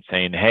day and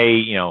saying,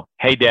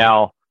 hey,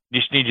 Dell,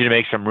 just need you to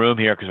make some room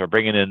here because we're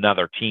bringing in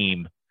another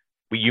team.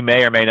 You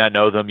may or may not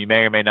know them. You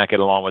may or may not get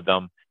along with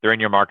them. They're in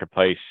your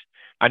marketplace.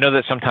 I know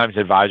that sometimes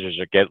advisors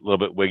get a little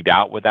bit wigged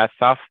out with that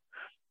stuff,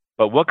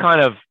 but what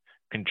kind of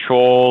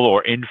control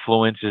or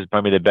influence is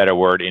probably the better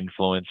word,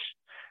 influence,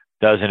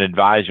 does an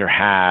advisor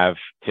have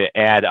to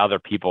add other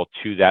people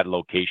to that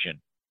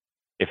location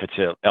if it's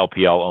a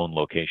LPL-owned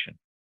location?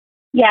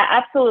 Yeah,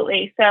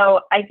 absolutely.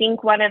 So I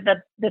think one of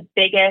the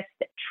biggest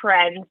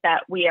trends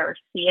that we are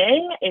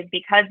seeing is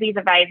because these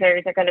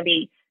advisors are going to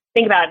be,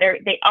 think about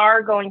it, they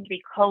are going to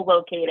be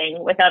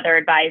co-locating with other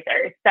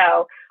advisors.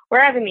 So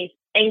we're having these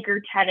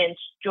anchor tenants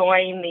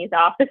join these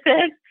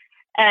offices,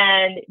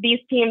 and these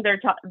teams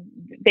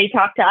they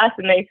talk to us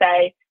and they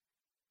say,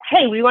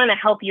 hey, we want to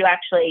help you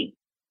actually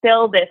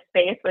fill this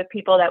space with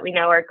people that we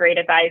know are great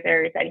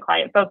advisors and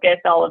client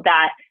focused, all of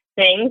that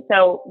thing.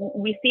 So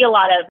we see a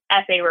lot of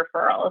FA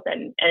referrals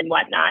and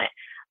whatnot.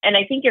 And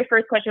I think your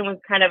first question was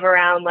kind of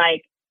around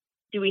like,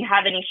 do we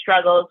have any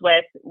struggles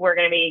with, we're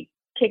going to be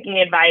kicking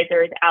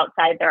advisors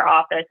outside their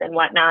office and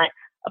whatnot?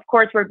 Of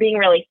course, we're being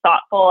really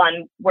thoughtful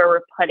on where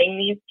we're putting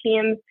these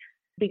teams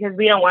because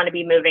we don't want to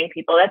be moving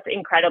people. That's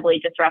incredibly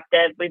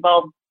disruptive. We've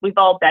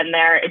all been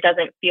there. It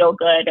doesn't feel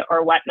good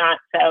or whatnot.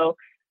 So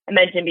I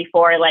mentioned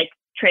before, like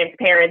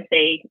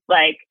transparency,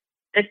 like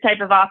this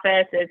type of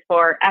office is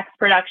for X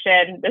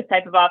production, this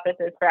type of office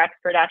is for X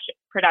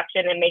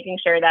production, and making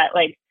sure that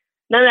like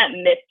none of that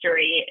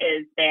mystery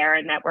is there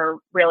and that we're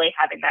really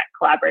having that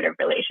collaborative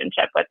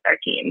relationship with our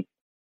team.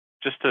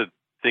 Just to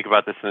think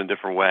about this in a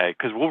different way,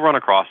 because we'll run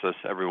across this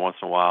every once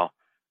in a while.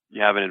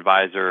 You have an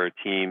advisor or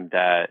team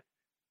that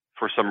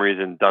for some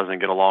reason doesn't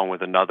get along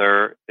with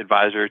another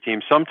advisor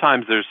team.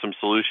 Sometimes there's some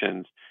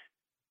solutions.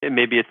 And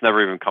maybe it's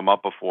never even come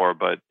up before,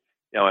 but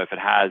if it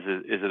has,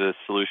 is it a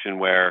solution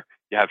where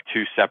you have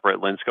two separate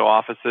Linsco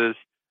offices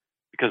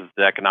because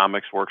the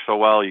economics work so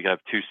well? You have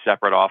two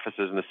separate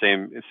offices in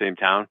the same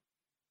town.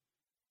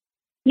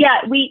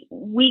 Yeah,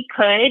 we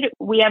could.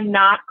 We have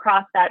not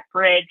crossed that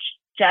bridge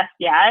just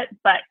yet,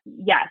 but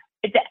yes,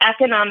 if the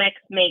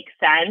economics make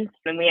sense,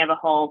 and we have a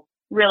whole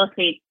real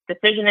estate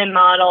decisioning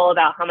model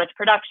about how much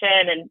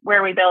production and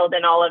where we build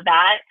and all of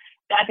that,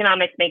 the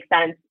economics make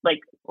sense. Like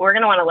we're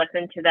going to want to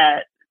listen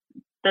to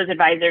those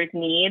advisors'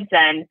 needs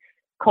and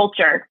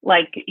culture.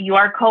 Like you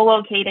are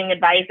co-locating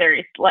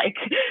advisors, like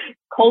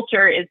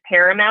culture is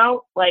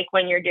paramount, like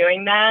when you're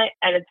doing that.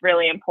 And it's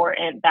really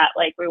important that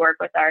like we work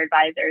with our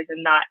advisors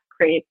and not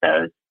create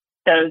those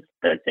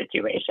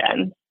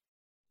situations.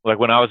 Like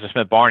when I was at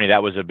Smith Barney,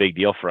 that was a big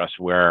deal for us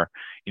where,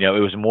 it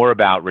was more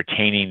about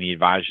retaining the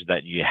advisors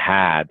that you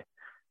had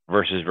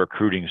versus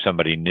recruiting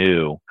somebody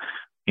new.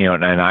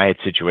 And I had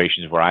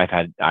situations where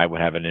I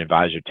would have an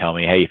advisor tell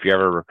me, hey, if you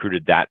ever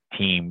recruited that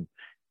team,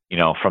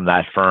 from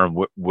that firm,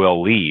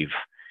 we'll leave.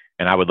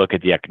 And I would look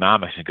at the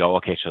economics and go,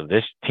 okay, so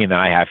this team that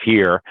I have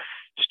here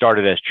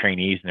started as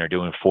trainees and they're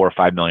doing $4 or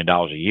 $5 million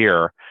a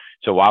year.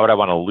 So why would I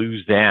want to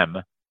lose them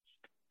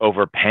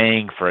over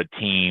paying for a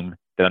team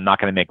that I'm not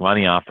going to make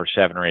money on for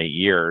 7 or 8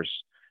 years?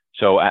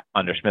 So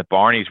under Smith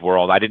Barney's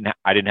world, I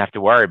didn't have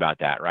to worry about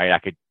that, right? I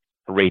could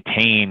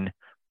retain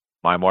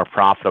my more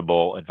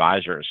profitable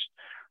advisors.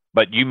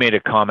 But you made a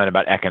comment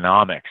about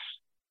economics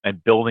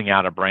and building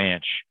out a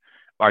branch.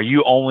 Are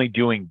you only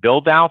doing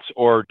build outs,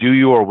 or do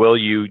you or will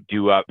you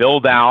do a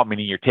build out,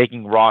 meaning you're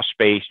taking raw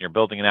space and you're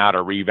building it out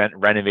or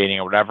renovating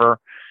or whatever?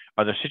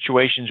 Are there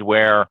situations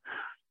where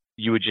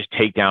you would just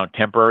take down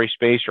temporary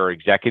space or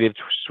executive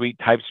suite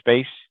type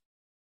space?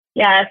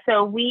 Yeah,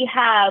 so we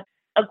have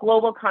a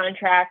global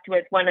contract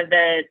with one of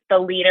the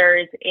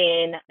leaders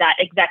in that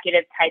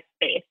executive type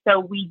space. So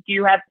we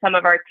do have some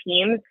of our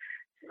teams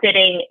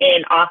sitting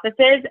in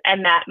offices,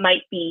 and that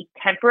might be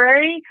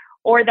temporary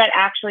or that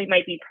actually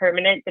might be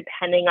permanent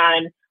depending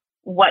on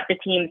what the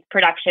team's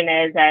production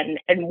is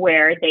and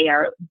where they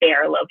are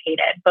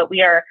located. But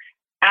we are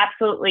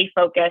absolutely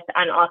focused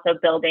on also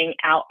building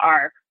out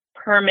our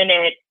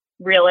permanent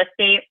real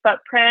estate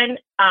footprint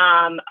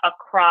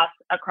across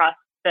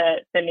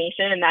the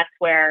nation. And that's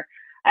where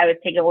I was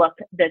taking a look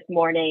this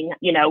morning.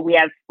 We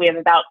have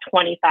about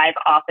 25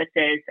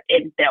 offices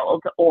in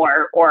build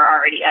or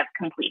already have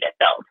completed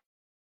build.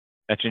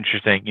 That's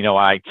interesting.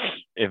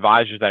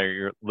 Advisors that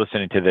are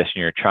listening to this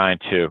and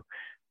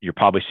you're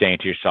probably saying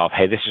to yourself,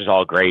 hey, this is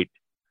all great,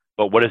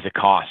 but what does it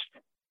cost?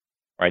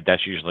 Right?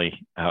 That's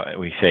usually how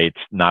we say it's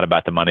not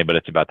about the money, but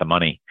it's about the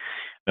money.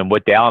 And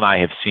what Dale and I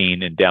have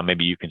seen, and Dale,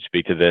 maybe you can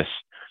speak to this,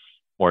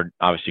 or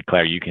obviously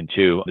Claire, you can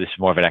too. This is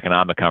more of an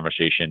economic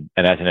conversation.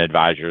 And as an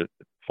advisor,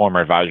 former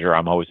advisor,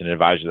 I'm always an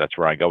advisor. That's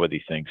where I go with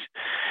these things.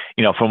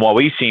 From what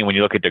we've seen, when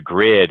you look at the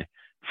grid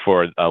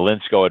for a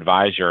Linsco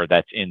advisor,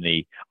 that's in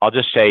the, I'll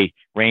just say,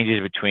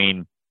 ranges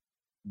between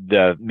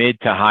the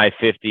mid to high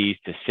 50s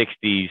to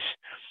 60s.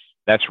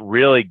 That's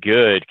really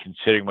good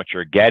considering what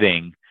you're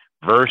getting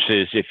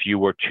versus if you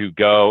were to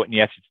go, and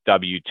yes, it's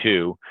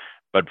W-2,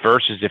 but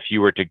versus if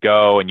you were to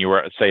go and you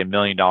were, say, $1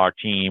 million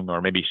team or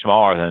maybe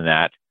smaller than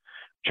that,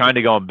 trying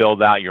to go and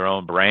build out your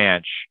own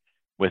branch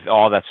with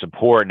all that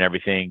support and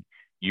everything,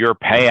 your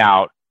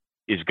payout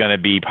is going to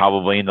be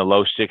probably in the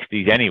low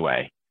 60s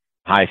anyway,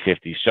 high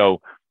 50s. So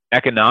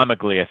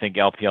economically, I think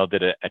LPL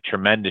did a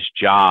tremendous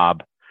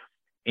job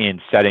in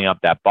setting up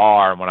that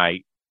bar. And when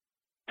I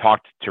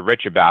talked to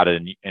Rich about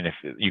it, and if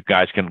you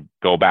guys can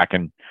go back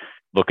and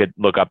look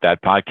up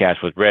that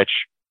podcast with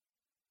Rich,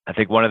 I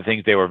think one of the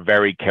things they were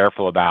very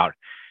careful about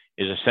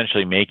is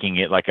essentially making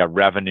it like a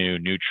revenue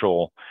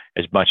neutral,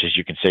 as much as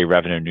you can say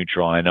revenue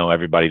neutral. And I know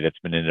everybody that's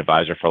been an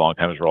advisor for a long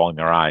time is rolling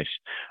their eyes.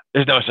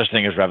 There's no such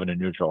thing as revenue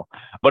neutral,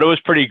 but it was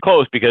pretty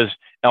close because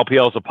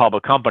LPL is a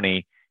public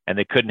company and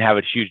they couldn't have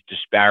a huge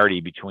disparity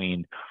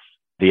between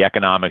the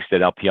economics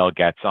that LPL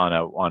gets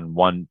on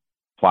one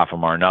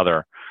platform or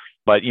another.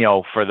 But,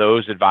 for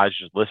those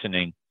advisors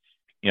listening,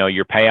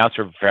 your payouts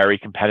are very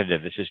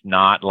competitive. This is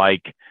not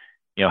like,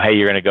 hey,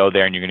 you're going to go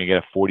there and you're going to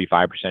get a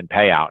 45%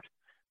 payout.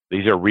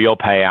 These are real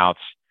payouts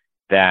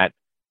that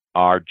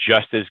are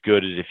just as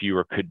good as if you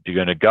were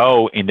going to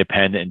go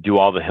independent and do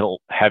all the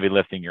heavy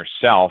lifting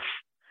yourself.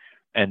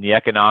 And the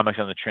economics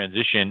on the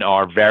transition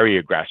are very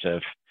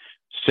aggressive,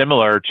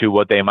 similar to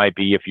what they might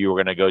be if you were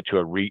going to go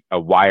to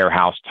a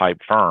wirehouse type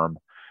firm.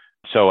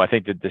 So I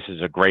think that this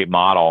is a great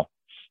model.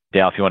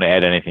 Dale, if you want to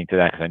add anything to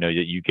that, because I know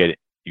that you get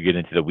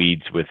into the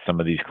weeds with some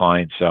of these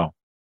clients. So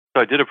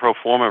I did a pro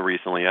forma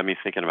recently. Had me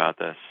thinking about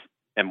this.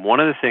 And one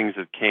of the things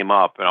that came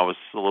up, and I was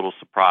a little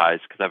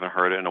surprised because I haven't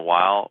heard it in a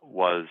while,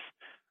 was,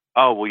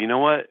 oh, well, you know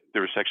what?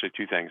 There was actually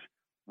two things.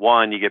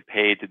 One, you get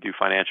paid to do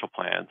financial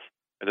plans.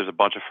 And there's a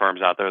bunch of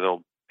firms out there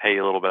that'll pay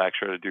you a little bit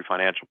extra to do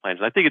financial plans.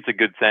 And I think it's a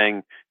good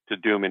thing to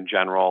do them in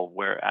general,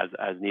 where as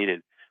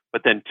needed.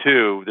 But then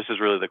two, this is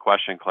really the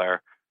question,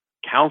 Claire,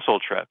 council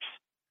trips.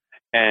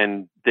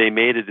 And they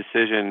made a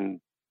decision.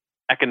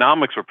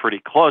 Economics were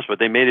pretty close, but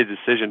they made a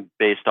decision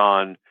based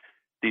on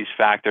these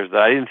factors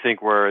that I didn't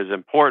think were as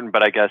important.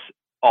 But I guess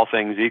all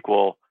things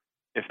equal,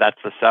 if that's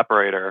the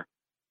separator,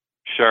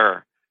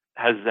 sure.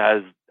 Has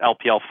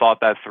LPL thought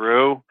that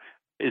through?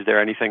 Is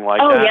there anything like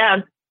that?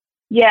 Oh,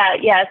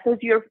 yeah. So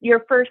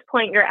your first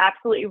point, you're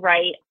absolutely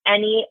right.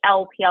 Any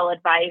LPL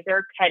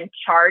advisor can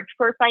charge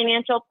for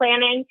financial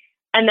planning,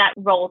 and that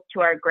rolls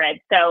to our grid.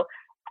 So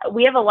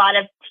we have a lot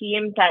of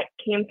teams that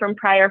came from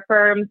prior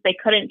firms. They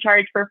couldn't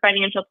charge for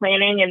financial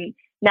planning, and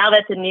now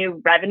that's a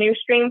new revenue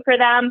stream for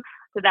them.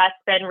 So that's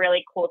been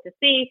really cool to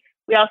see.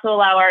 We also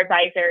allow our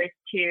advisors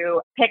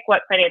to pick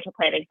what financial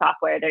planning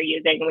software they're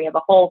using. We have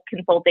a whole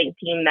consulting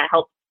team that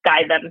helps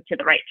guide them to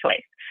the right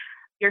choice.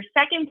 Your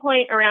second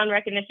point around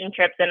recognition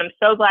trips, and I'm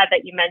so glad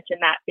that you mentioned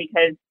that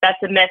because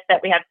that's a myth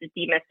that we have to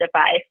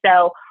demystify.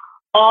 So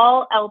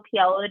all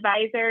LPL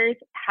advisors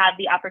have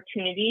the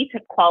opportunity to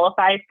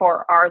qualify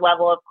for our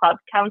level of club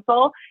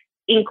counsel,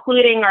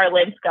 including our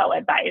Linsco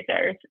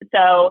advisors.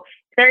 So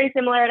very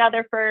similar at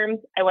other firms.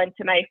 I went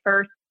to my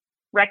first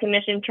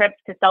recognition trips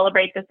to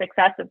celebrate the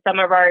success of some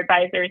of our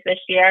advisors this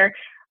year.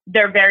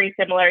 They're very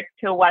similar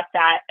to what's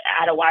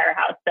at a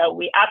wirehouse. So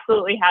we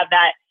absolutely have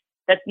that.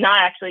 That's not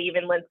actually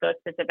even Linsco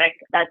specific.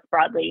 That's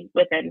broadly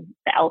within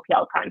the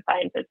LPL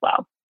confines as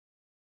well.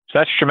 So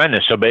that's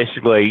tremendous. So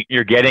basically,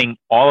 you're getting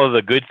all of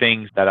the good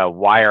things that a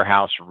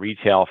wirehouse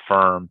retail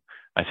firm,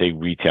 I say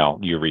retail,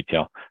 your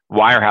retail,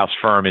 wirehouse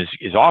firm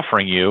is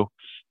offering you,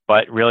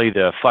 but really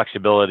the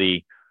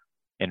flexibility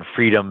and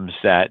freedoms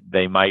that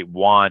they might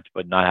want,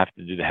 but not have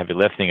to do the heavy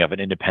lifting of an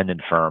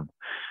independent firm.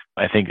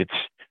 I think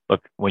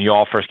look, when you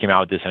all first came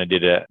out with this and I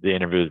did the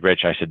interview with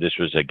Rich, I said this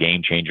was a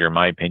game changer, in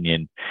my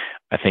opinion.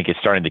 I think it's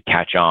starting to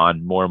catch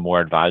on. More and more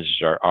advisors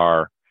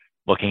are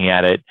looking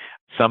at it.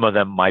 Some of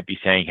them might be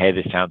saying, hey,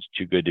 this sounds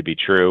too good to be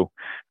true.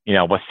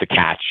 What's the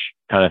catch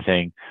kind of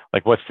thing?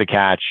 Like, what's the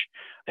catch?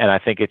 And I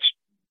think it's,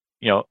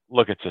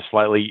 look,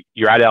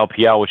 you're at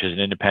LPL, which is an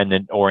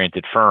independent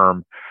oriented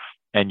firm,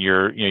 and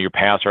your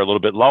payouts are a little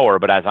bit lower.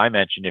 But as I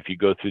mentioned, if you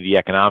go through the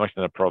economics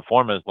and the pro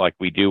formas like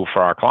we do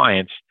for our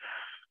clients,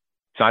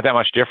 it's not that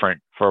much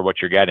different for what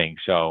you're getting.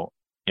 So,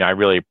 Claire,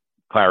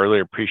 I really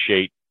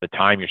appreciate the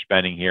time you're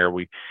spending here.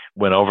 We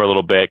went over a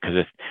little bit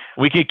because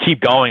we could keep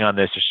going on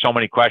this. There's so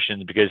many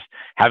questions because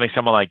having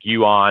someone like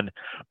you on,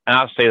 and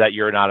I'll say that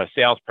you're not a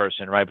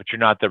salesperson, right? But you're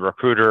not the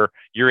recruiter.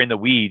 You're in the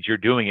weeds. You're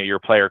doing it. You're a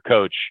player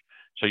coach.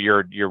 So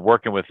you're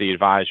working with the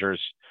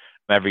advisors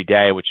every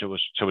day,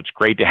 so it's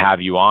great to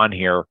have you on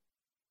here.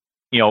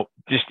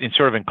 Just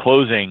in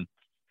closing,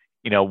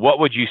 what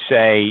would you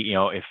say,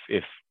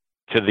 if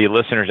to the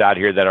listeners out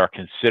here that are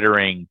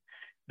considering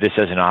this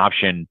as an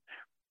option,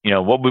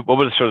 what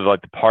would sort of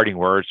like the parting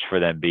words for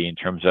them be in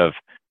terms of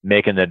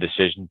making the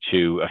decision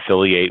to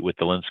affiliate with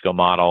the Linsco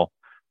model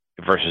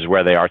versus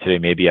where they are today,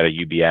 maybe at a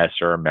UBS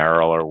or a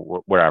Merrill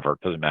or wherever.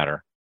 It doesn't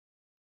matter.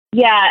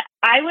 Yeah,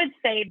 I would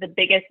say the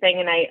biggest thing,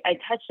 and I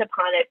touched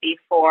upon it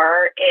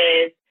before,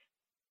 is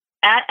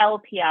at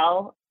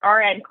LPL,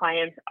 our end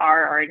clients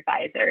are our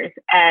advisors.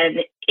 And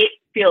it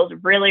feels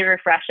really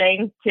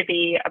refreshing to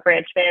be a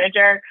branch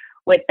manager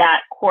with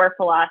that core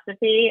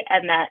philosophy,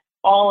 and that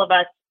all of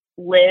us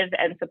live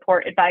and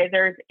support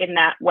advisors in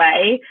that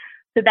way.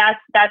 So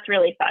that's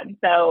really fun.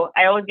 So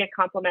I always get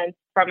compliments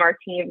from our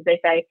teams. They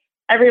say,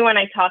 everyone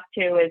I talk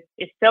to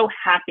is so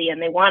happy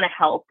and they want to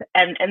help.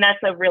 And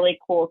that's a really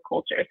cool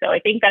culture. So I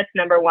think that's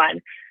number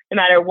one. No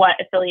matter what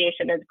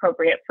affiliation is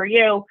appropriate for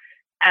you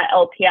at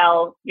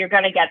LPL, you're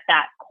going to get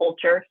that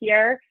culture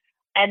here.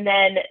 And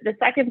then the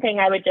second thing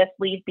I would just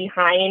leave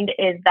behind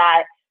is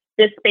that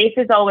this space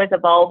is always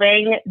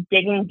evolving.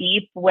 Digging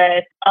deep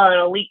with an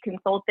elite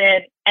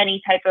consultant,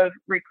 any type of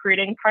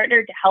recruiting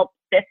partner to help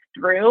sift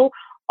through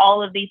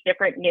all of these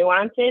different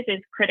nuances is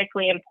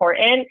critically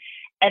important.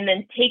 And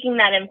then taking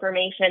that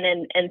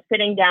information and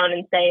sitting down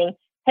and saying,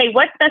 hey,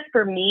 what's best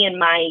for me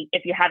and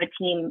if you have a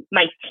team,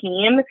 my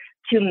team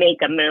to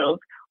make a move?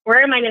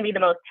 Where am I going to be the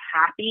most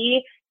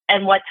happy?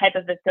 And what type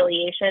of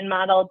affiliation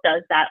model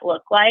does that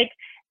look like?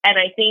 And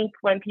I think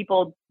when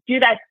people do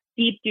that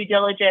deep due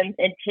diligence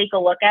and take a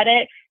look at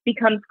it,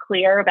 becomes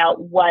clear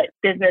about what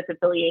business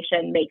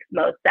affiliation makes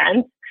most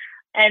sense.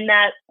 And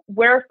that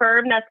we're a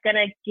firm that's going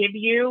to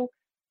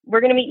we're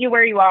going to meet you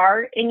where you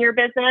are in your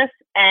business,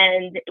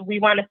 and we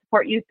want to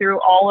support you through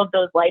all of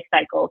those life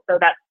cycles. So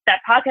that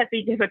podcast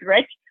we did with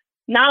Rich,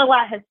 not a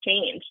lot has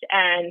changed.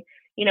 And,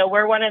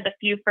 we're one of the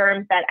few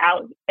firms that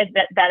are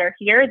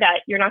here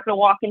that you're not going to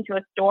walk into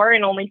a store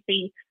and only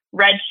see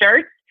red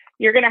shirts.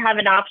 You're going to have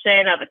an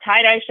option of a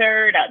tie-dye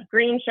shirt, a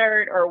green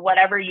shirt, or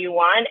whatever you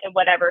want, and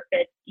whatever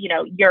fits,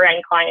 your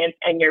end clients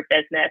and your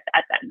business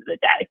at the end of the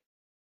day.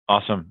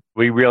 Awesome.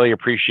 We really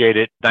appreciate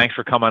it. Thanks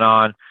for coming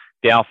on.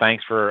 Dale,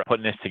 thanks for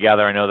putting this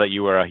together. I know that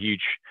you were a huge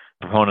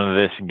proponent of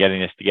this and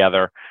getting this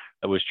together.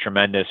 It was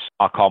tremendous.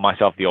 I'll call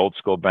myself the old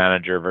school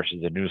manager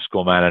versus the new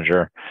school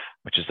manager,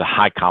 which is a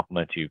high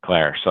compliment to you,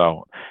 Claire.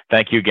 So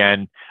thank you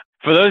again.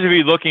 For those of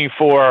you looking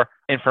for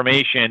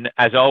information,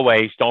 as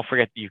always, don't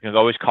forget that you can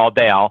always call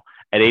Dale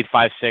at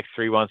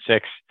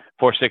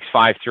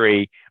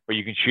 856-316-4653, or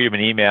you can shoot him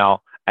an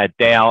email at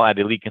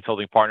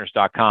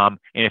dale@eliteconsultingpartners.com.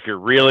 And if you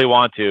really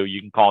want to, you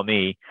can call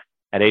me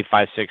at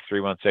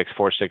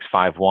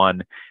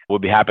 856-316-4651. We'll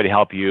be happy to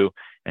help you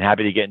and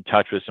happy to get in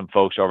touch with some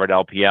folks over at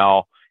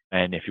LPL.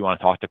 And if you want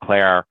to talk to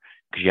Claire,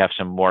 because you have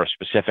some more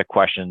specific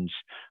questions,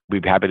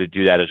 we'd be happy to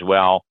do that as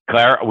well.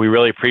 Claire, we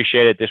really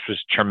appreciate it. This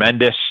was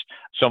tremendous,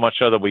 so much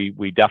so that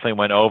we definitely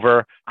went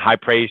over. High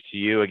praise to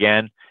you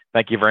again.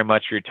 Thank you very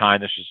much for your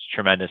time. This was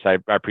tremendous. I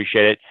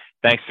appreciate it.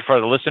 Thanks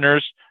for the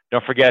listeners.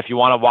 Don't forget, if you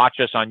want to watch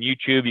us on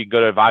YouTube, you can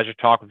go to Advisor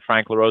Talk with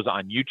Frank LaRosa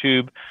on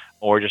YouTube,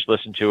 or just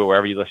listen to it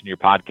wherever you listen to your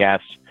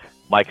podcasts.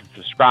 Like and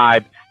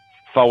subscribe.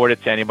 Forward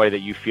it to anybody that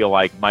you feel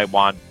like might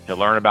want to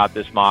learn about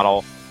this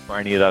model or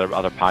any of the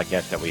other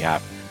podcasts that we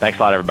have. Thanks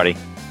a lot, everybody.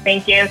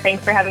 Thank you.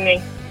 Thanks for having me.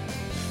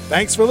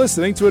 Thanks for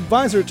listening to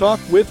Advisor Talk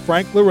with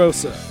Frank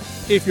LaRosa.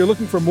 If you're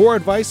looking for more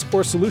advice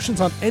or solutions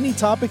on any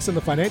topics in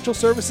the financial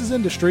services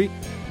industry,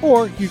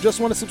 or you just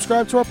want to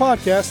subscribe to our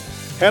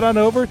podcast, head on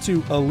over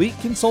to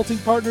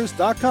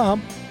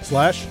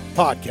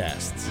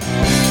eliteconsultingpartners.com/podcasts.